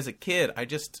think, like, as a kid, I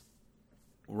just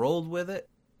rolled with it.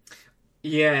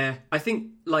 Yeah, I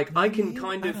think, like, I can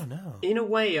kind of... I don't know. In a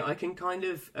way, I can kind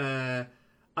of...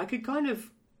 I could kind of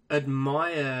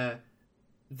admire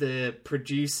the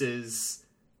producer's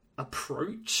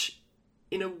approach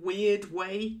in a weird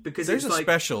way, because there's it's a like...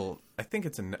 special, I think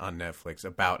it's on Netflix,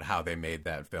 about how they made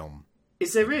that film.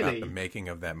 Is there really? About the making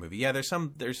of that movie. Yeah, there's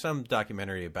some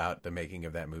documentary about the making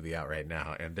of that movie out right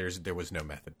now, and there was no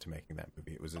method to making that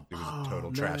movie. It was a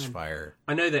total trash fire.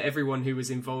 I know that everyone who was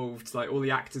involved, like all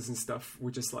the actors and stuff, were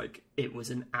just like, it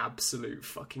was an absolute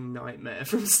fucking nightmare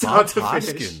from start to finish.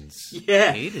 Hoskins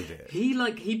hated it.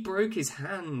 He broke his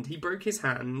hand. He broke his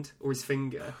hand or his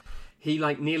finger. He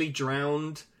like nearly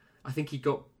drowned. I think he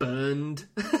got burned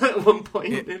at one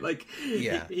point.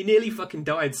 He nearly fucking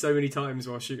died so many times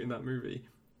while shooting that movie.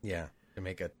 Yeah, to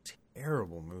make a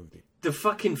terrible movie. The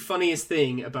fucking funniest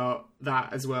thing about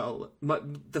that as well,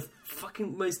 the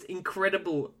fucking most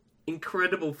incredible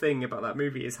thing about that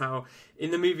movie is how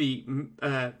in the movie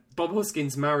Bob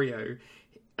Hoskins' Mario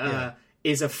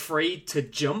is afraid to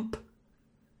jump.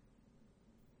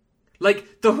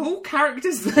 Like, the whole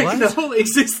character's, like, the whole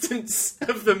existence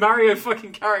of the Mario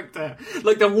fucking character.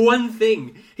 Like, the one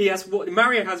thing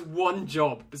Mario has one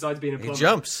job besides being a plumber. He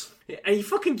jumps. And he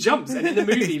fucking jumps. And in the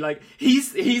movie, like,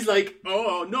 he's like,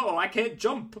 oh, no, I can't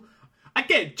jump. I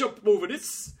can't jump over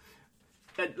this.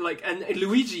 And, like, and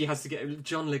Luigi has to get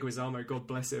John Leguizamo, God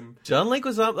bless him. John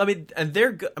Leguizamo, I mean, and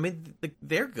they're good. I mean,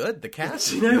 they're good. The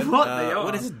cast. You know what? They are.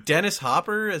 What is it? Dennis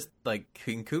Hopper as, like,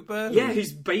 King Koopa? Yeah,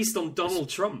 who's based on Donald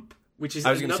Trump. Which is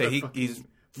I was going to say he's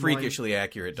freakishly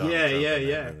accurate. Donald Trump in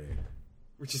that movie.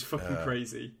 Which is fucking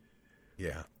crazy.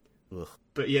 Yeah, ugh.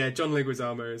 But yeah, John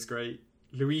Leguizamo is great.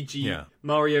 Luigi,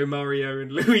 Mario,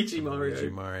 and Luigi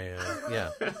Mario. Yeah,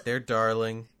 they're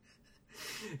darling.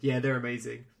 Yeah, they're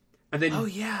amazing. And then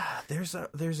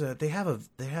they have a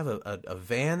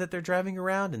van that they're driving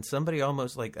around, and somebody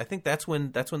almost like I think that's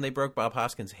when they broke Bob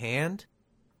Hoskins' hand.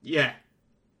 Yeah,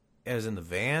 as in the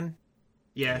van.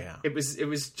 Yeah, it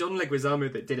was John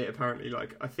Leguizamo that did it. Apparently,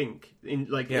 like I think it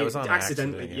was on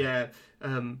accidentally.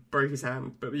 Broke his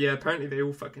hand, but apparently they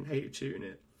all fucking hated shooting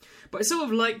it. But I sort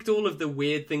of liked all of the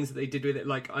weird things that they did with it.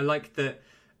 Like I liked that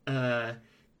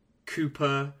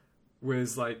Koopa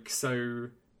was like so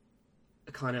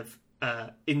kind of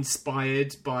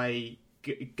inspired by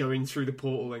going through the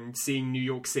portal and seeing New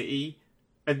York City.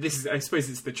 And this is, I suppose,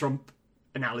 it's the Trump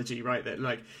analogy, right? That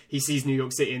like he sees New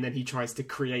York City and then he tries to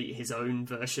create his own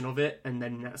version of it, and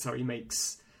then that's how he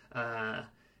makes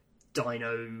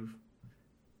Dino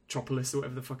Tropolis or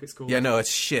whatever the fuck it's called. Yeah, no, it's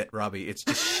shit, Robbie. It's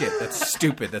just shit. That's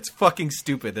stupid. That's fucking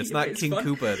stupid. That's not King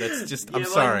Koopa. That's just. I'm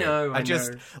sorry. I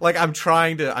just know. like I'm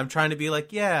trying to be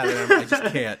like I just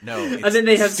can't. No. And then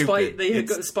they have Spike. They have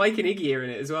got Spike and Iggy in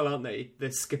it as well, aren't they? The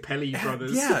Scapelli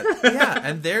brothers. Yeah,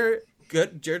 and they're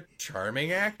good,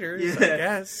 charming actors, I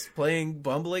guess, playing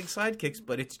bumbling sidekicks,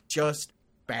 but it's just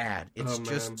bad. It's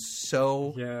just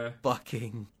so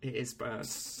fucking. It is bad.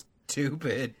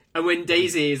 Stupid. And when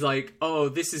Daisy is like, "Oh,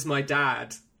 this is my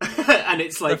dad," and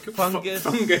it's like fungus.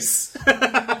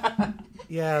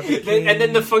 Yeah, and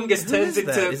then the fungus turns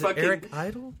into is fucking it Eric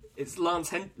Idle. It's Lance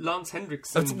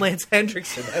Hendrickson. That's Lance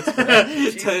Hendrickson. That's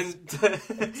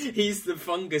right. He's the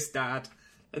fungus dad,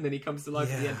 and then he comes to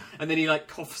life at the end, and then he like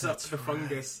coughs up the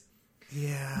fungus.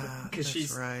 Yeah, because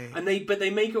she's right. And they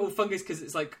make it all fungus because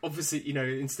it's like obviously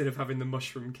instead of having the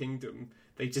Mushroom Kingdom,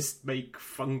 They just make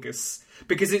fungus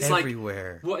because it's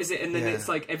everywhere. Like, what is it? And then it's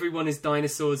like everyone is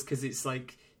dinosaurs because it's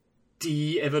like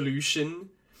de-evolution.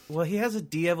 Well, he has a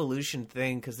de-evolution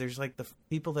thing because there's like the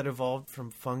people that evolved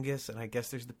from fungus, and I guess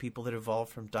there's the people that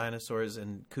evolved from dinosaurs.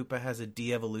 And Koopa has a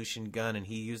de-evolution gun, and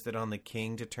he used it on the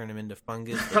king to turn him into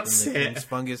fungus. But then the king's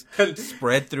fungus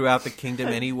spread throughout the kingdom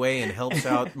anyway, and helps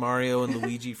out Mario and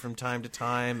Luigi from time to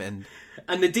time. And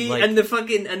the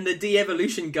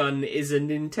de-evolution gun is a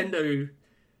Nintendo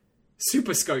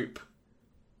Super Scope.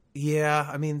 Yeah,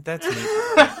 I mean that's neat.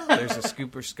 There's a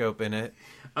Scooper Scope in it.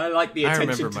 I like the attention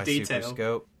remember to my detail. Super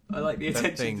Scope. I like the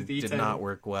attention that thing to detail. Did not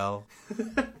work well,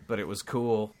 but it was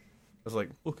cool. I was like,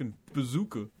 fucking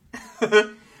bazooka.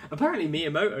 Apparently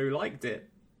Miyamoto liked it.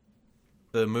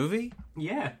 The movie?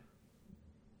 Yeah.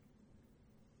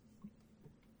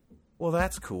 Well,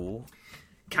 that's cool.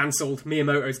 Cancelled.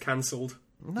 Miyamoto's cancelled.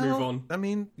 No, Move on. I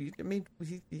mean, you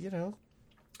know.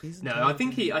 No, I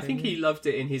think he loved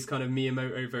it in his kind of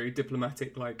Miyamoto, very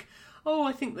diplomatic, like, oh,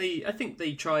 I think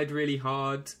they tried really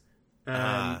hard,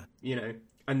 you know,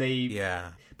 and they,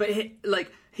 yeah. But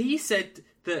he said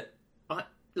that,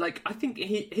 I think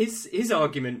his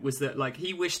argument was that like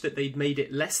he wished that they'd made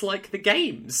it less like the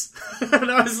games,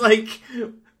 and I was like,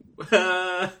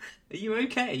 are you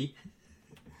okay?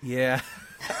 Yeah,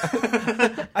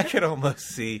 I could almost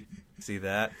see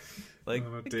that. Like,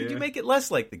 could you make it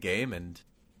less like the game and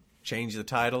change the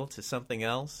title to something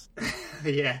else?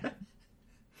 Yeah.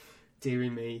 Deary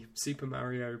me. Super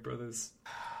Mario Brothers.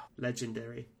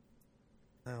 Legendary.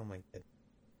 Oh my god.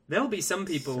 There'll be some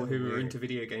people So who are weird. into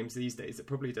video games these days that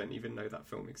probably don't even know that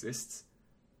film exists.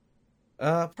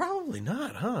 Probably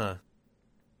not, huh?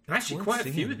 Actually, Worth quite a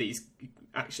few seeing. of these,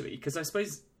 actually, because I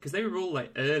suppose, because they were all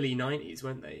like early 90s,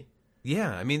 weren't they?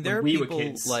 Yeah, I mean, there are When we were people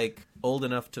kids. like old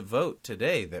enough to vote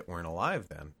today that weren't alive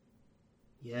then.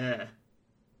 Yeah.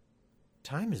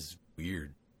 Time is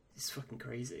weird. It's fucking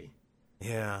crazy.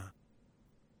 Yeah.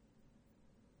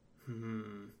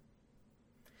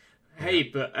 Hey,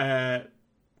 but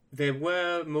there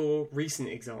were more recent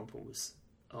examples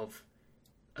of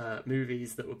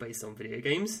movies that were based on video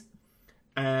games.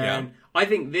 And I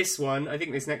think this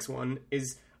next one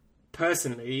is,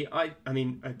 personally, I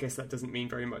mean, I guess that doesn't mean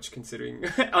very much considering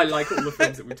I like all the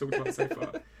films that we've talked about so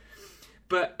far.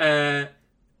 But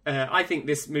I think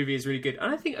this movie is really good.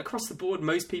 And I think across the board,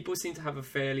 most people seem to have a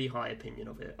fairly high opinion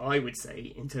of it, I would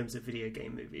say, in terms of video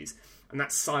game movies. And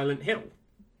that's Silent Hill.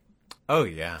 Oh,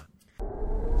 yeah.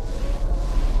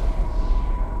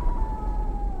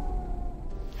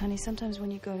 Honey, sometimes when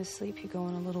you go to sleep, you go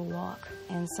on a little walk.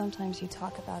 And sometimes you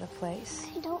talk about a place.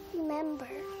 I don't remember.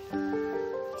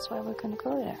 That's why we're gonna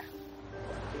go there.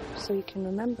 So you can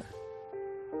remember.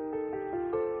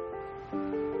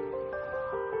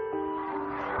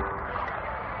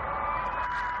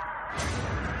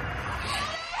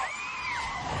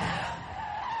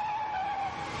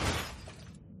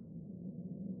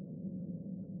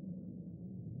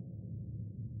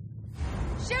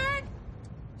 Sharon!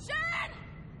 Sharon!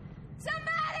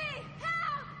 Somebody!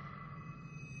 Help!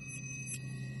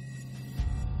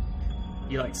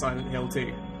 You like Silent Hill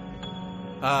too?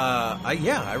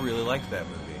 Yeah, I really liked that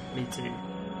movie. Me too.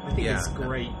 I think Yeah. it's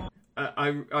great. I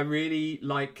really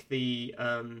like the...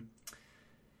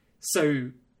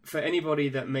 So, for anybody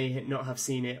that may not have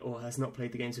seen it or has not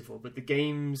played the games before, but the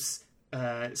games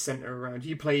center around...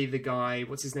 You play the guy,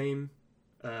 what's his name?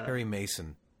 Harry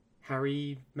Mason.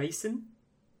 Harry Mason?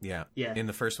 Yeah. Yeah. In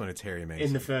the first one, it's Harry Mason.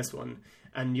 In the first one.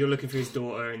 And you're looking for his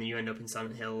daughter, and then you end up in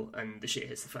Silent Hill, and the shit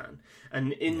hits the fan.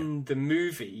 And in the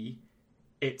movie,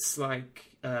 it's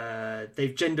like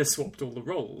they've gender swapped all the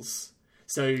roles.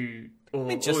 So,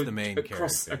 just the main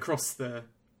across the,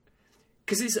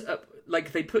 because it's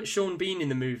like they put Sean Bean in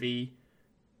the movie,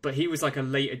 but he was like a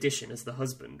late addition as the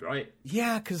husband, right?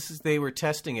 Yeah, because they were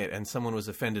testing it, and someone was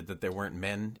offended that there weren't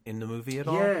men in the movie at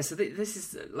all. Yeah, so this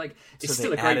is like it's So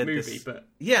still they a great added movie, this- but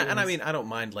Yeah, and I mean, I don't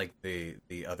mind like the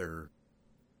other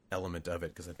element of it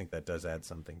because I think that does add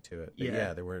something to it. But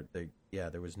Yeah.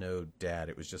 there was no dad.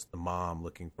 It was just the mom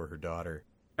looking for her daughter.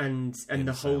 and in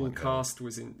the whole Silent Hill. cast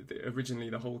was originally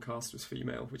the whole cast was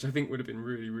female, which I think would have been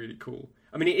really, really cool.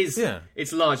 I mean, it is. Yeah.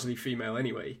 It's largely female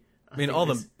anyway. I mean,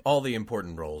 think all the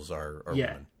important roles are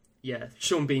yeah, women. yeah.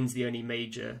 Sean Bean's the only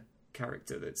major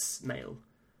character that's male.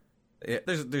 Yeah,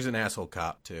 there's an asshole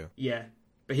cop too. Yeah,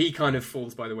 but he kind of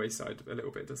falls by the wayside a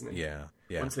little bit, doesn't he? Yeah,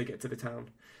 yeah. Once they get to the town.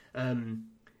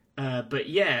 But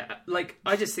yeah, like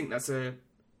I just think that's a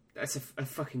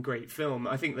fucking great film.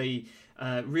 I think they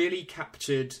really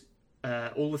captured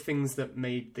all the things that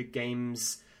made the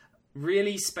games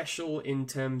really special in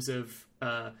terms of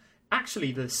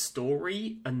actually the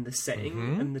story and the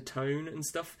setting and the tone and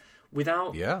stuff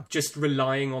without just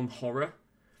relying on horror.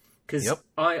 Because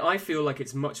I feel like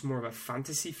it's much more of a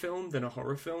fantasy film than a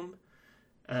horror film.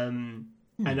 And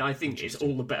I think it's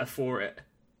all the better for it.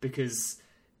 Because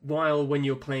while when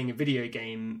you're playing a video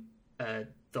game,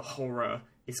 the horror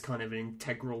is kind of an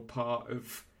integral part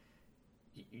of,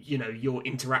 you know, your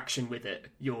interaction with it.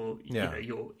 You know,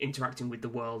 you're interacting with the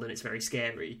world and it's very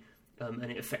scary.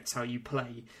 And it affects how you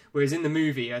play. Whereas in the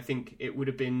movie, I think it would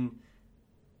have been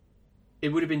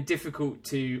difficult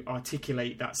to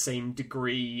articulate that same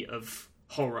degree of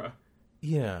horror.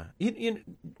 Yeah,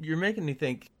 you're making me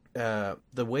think the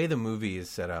way the movie is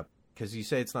set up, because you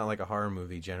say it's not like a horror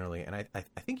movie generally, and I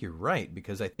think you're right,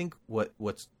 because I think what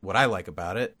I like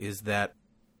about it is that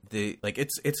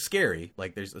it's scary,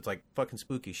 like it's like fucking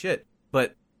spooky shit,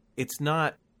 but it's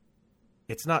not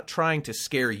trying to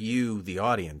scare you, the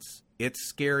audience. It's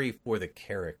scary for the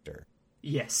character.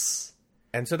 Yes.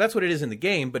 And so that's what it is in the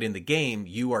game, but in the game,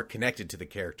 you are connected to the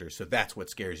character, so that's what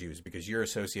scares you, is because you're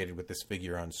associated with this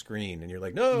figure on screen, and you're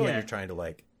like, no, and you're trying to,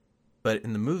 like... But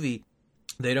in the movie,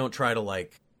 they don't try to,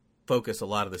 like, focus a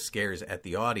lot of the scares at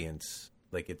the audience.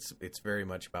 Like, it's very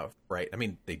much about fright. I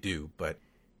mean, they do, but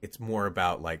it's more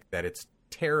about, like, that it's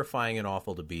terrifying and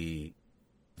awful to be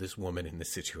this woman in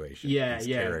this situation. Yeah,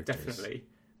 definitely.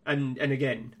 And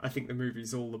again, I think the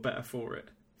movie's all the better for it,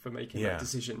 for making that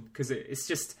decision, because it's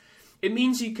just... It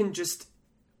means you can just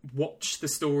watch the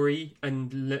story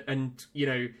and you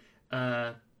know,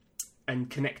 and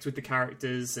connect with the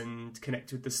characters and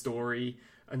connect with the story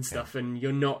and stuff, and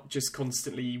you're not just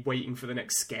constantly waiting for the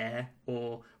next scare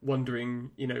or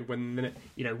wondering, you know,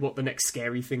 what the next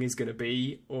scary thing is going to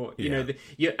be, or you know,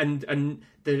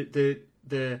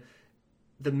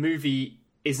 the movie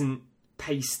isn't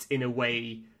paced in a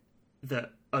way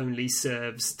that only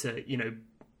serves to, you know,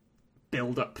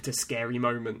 build up to scary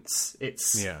moments.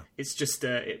 It's just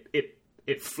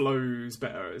it flows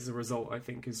better as a result. I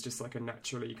think is just like a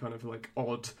naturally kind of like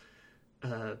odd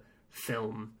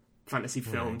fantasy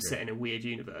film set in a weird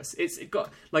universe. It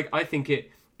got like, I think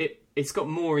it's got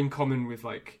more in common with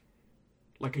like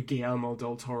a Guillermo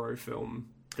del Toro film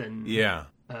than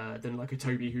like a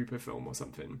Tobe Hooper film or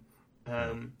something.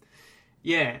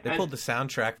 They pulled the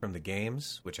soundtrack from the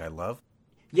games, which I love.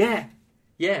 Yeah.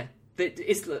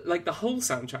 It's like the whole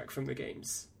soundtrack from the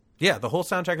games. Yeah, the whole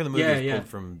soundtrack of the movie is pulled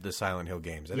from the Silent Hill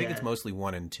games. I think it's mostly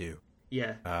 1 and 2.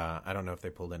 Yeah. I don't know if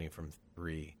they pulled any from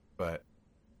 3, but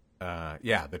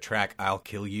the track "I'll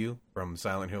Kill You" from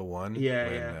Silent Hill 1.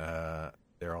 They're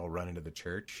all running to the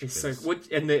church. It's so what,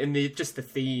 and the just the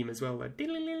theme as well. Like,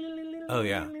 oh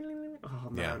yeah. Oh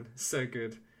man, so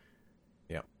good.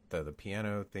 Yeah, the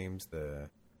piano themes.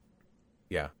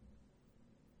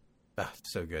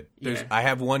 So good. I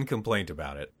have one complaint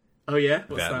about it. Oh yeah?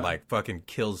 What's that? Like fucking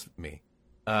kills me.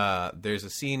 There's a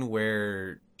scene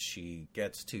where she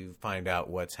gets to find out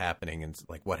what's happening and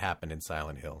like what happened in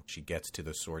Silent Hill. She gets to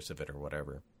the source of it or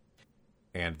whatever.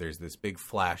 And there's this big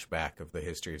flashback of the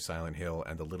history of Silent Hill,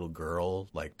 and the little girl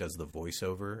like does the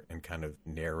voiceover and kind of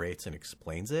narrates and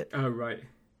explains it. Oh right.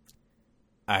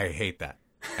 I hate that.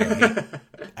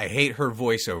 I hate her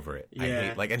voice over it. Yeah.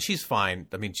 I hate and she's fine.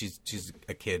 I mean, she's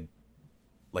a kid.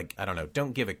 Like, I don't know.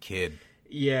 Don't give a kid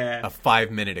a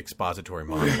 5-minute expository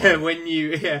monologue. when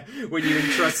you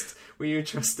entrust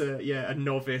a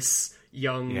novice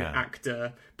young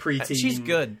actor, preteen. She's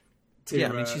good. I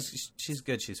mean she's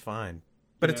good. She's fine.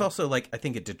 But it's also like, I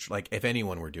think if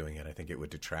anyone were doing it, I think it would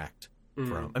detract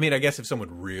from. I mean, I guess if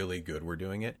someone really good were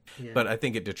doing it, but I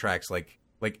think it detracts like.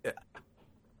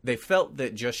 They felt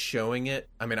that just showing it,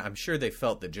 I mean, I'm sure they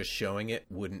felt that just showing it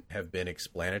wouldn't have been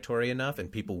explanatory enough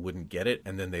and people wouldn't get it,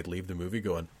 and then they'd leave the movie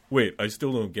going, wait, I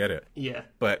still don't get it. Yeah.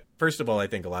 But first of all, I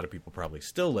think a lot of people probably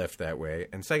still left that way,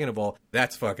 and second of all,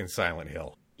 that's fucking Silent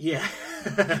Hill. Yeah.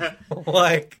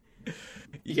 Like...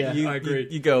 Yeah, I agree.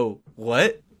 You go,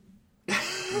 what?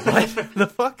 What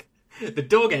the fuck? The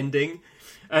dog ending...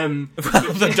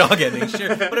 the dog ending,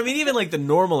 sure. But I mean, even like the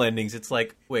normal endings, it's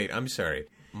like, wait, I'm sorry.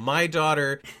 My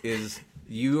daughter is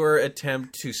your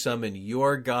attempt to summon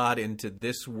your god into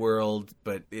this world,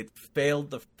 but it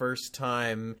failed the first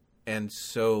time, and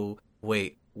so,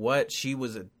 wait, what? She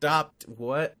was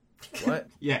what?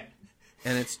 Yeah.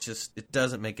 And it's just, it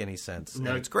doesn't make any sense.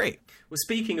 No. And it's great. Well,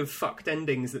 speaking of fucked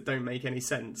endings that don't make any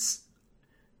sense,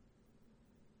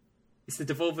 it's the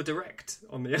Devolver Direct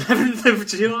on the 11th of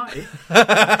July.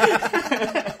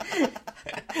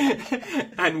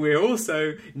 And we're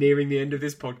also nearing the end of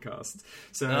this podcast.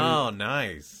 So, oh,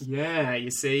 nice. Yeah, you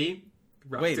see?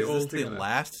 Wait, is this the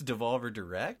last Devolver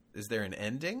Direct? Is there an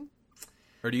ending?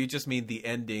 Or do you just mean the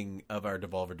ending of our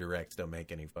Devolver Directs don't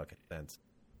make any fucking sense?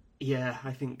 Yeah,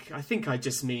 I think I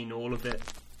just mean all of it.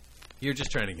 You're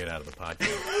just trying to get out of the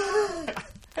podcast.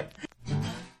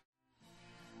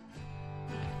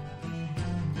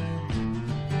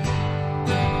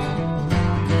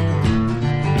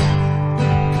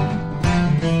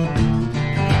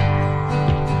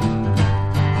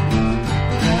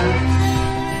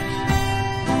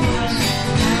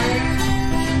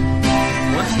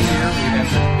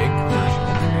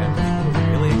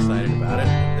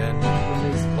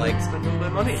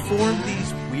 Form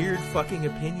these weird fucking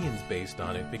opinions based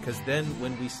on it, because then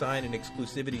when we sign an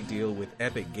exclusivity deal with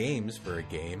Epic Games for a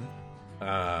game,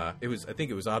 I think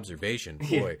it was Observation.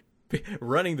 Boy,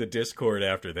 running the Discord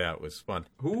after that was fun.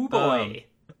 Oh boy.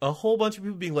 A whole bunch of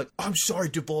people being like, I'm sorry,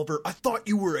 Devolver, I thought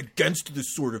you were against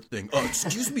this sort of thing.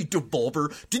 Excuse me,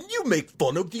 Devolver, didn't you make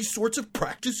fun of these sorts of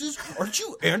practices? Aren't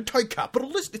you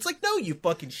anti-capitalist? It's like, no, you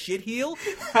fucking shitheel.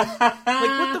 Like,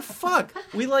 what the fuck?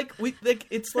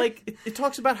 It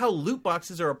talks about how loot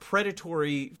boxes are a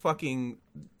predatory fucking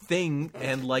thing,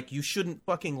 and like you shouldn't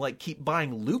fucking like keep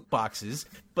buying loot boxes,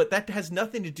 but that has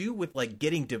nothing to do with like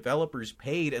getting developers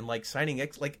paid and like signing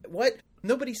like what?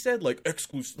 Nobody said like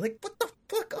exclusive. Like, what the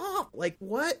fuck off? Like,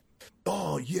 what?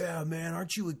 Oh yeah, man,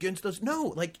 aren't you against us?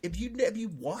 No, like if you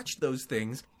watch those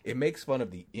things, it makes fun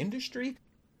of the industry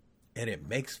and it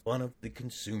makes fun of the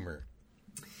consumer.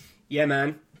 Yeah,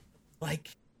 man. Like,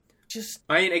 just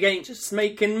I ain't against just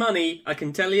making money, I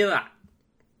can tell you that.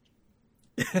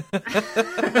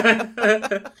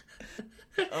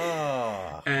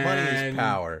 Money is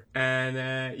power. And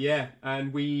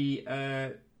and we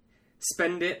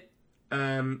spend it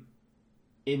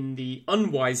in the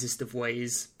unwisest of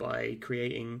ways by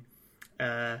creating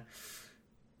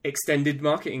extended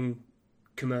marketing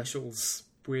commercials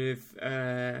with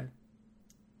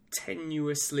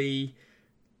tenuously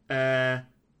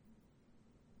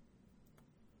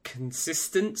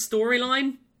consistent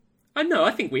storyline.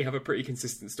 I think we have a pretty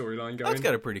consistent storyline going. It's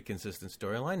got a pretty consistent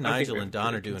storyline. Nigel and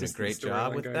Don are doing a great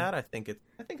job with that. I think it's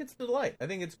a delight. I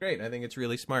think it's great. I think it's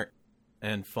really smart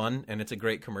and fun, and it's a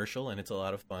great commercial, and it's a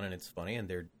lot of fun, and it's funny, and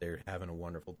they're having a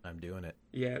wonderful time doing it.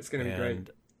 Yeah, it's going to be great.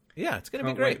 Yeah, it's going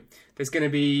to be great. Wait. There's going to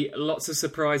be lots of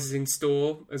surprises in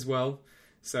store as well.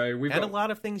 So we've got a lot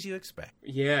of things you expect.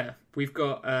 Yeah, we've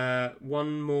got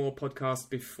one more podcast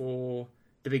before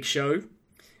the big show.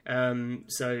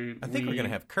 So I think we're going to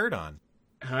have Kurt on.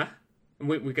 Huh?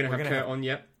 We're going to have Kurt on,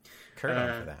 yep. Kurt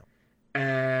on for that.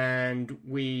 And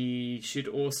we should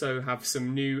also have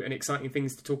some new and exciting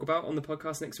things to talk about on the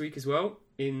podcast next week as well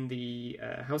in the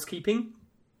housekeeping.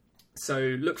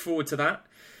 So look forward to that.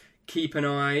 Keep an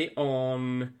eye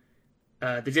on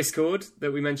the Discord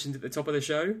that we mentioned at the top of the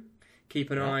show.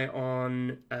 Keep an eye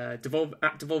on at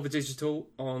Devolver Digital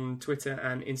on Twitter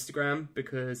and Instagram,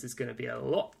 because there's going to be a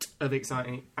lot of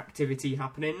exciting activity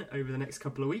happening over the next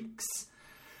couple of weeks.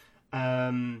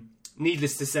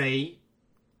 Needless to say,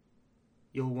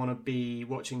 you'll want to be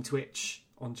watching Twitch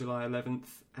on July 11th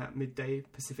at midday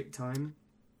Pacific time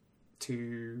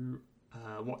to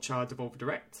watch our Devolver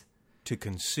Direct. To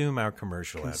consume our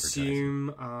commercial advertising.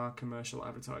 Consume our commercial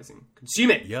advertising.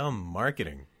 Consume it! Yum,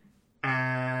 marketing.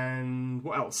 And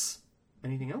what else?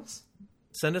 Anything else?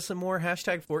 Send us some more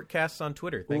 #Fortcasts on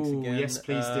Twitter. Thanks again. Yes,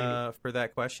 please do. For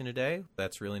that question today.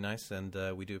 That's really nice, and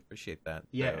we do appreciate that.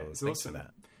 Yeah, so it's thanks awesome. For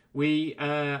that. We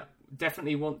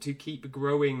definitely want to keep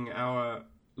growing our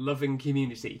loving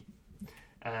community,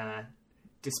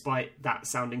 despite that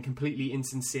sounding completely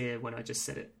insincere when I just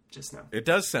said it just now. It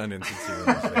does sound insincere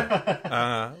when you say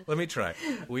it. Let me try.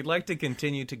 We'd like to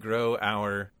continue to grow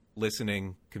our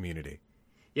listening community.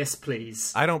 Yes,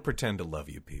 please. I don't pretend to love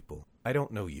you people. I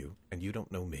don't know you, and you don't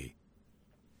know me.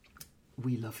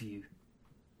 We love you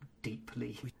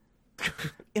deeply.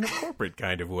 In a corporate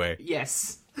kind of way.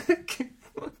 Yes.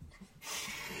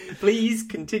 Please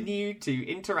continue to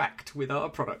interact with our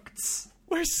products.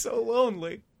 We're so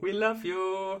lonely. We love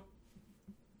you.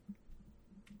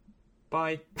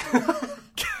 Bye.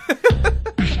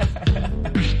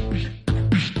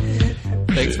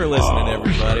 Thanks for listening,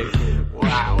 everybody.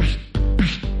 Wow.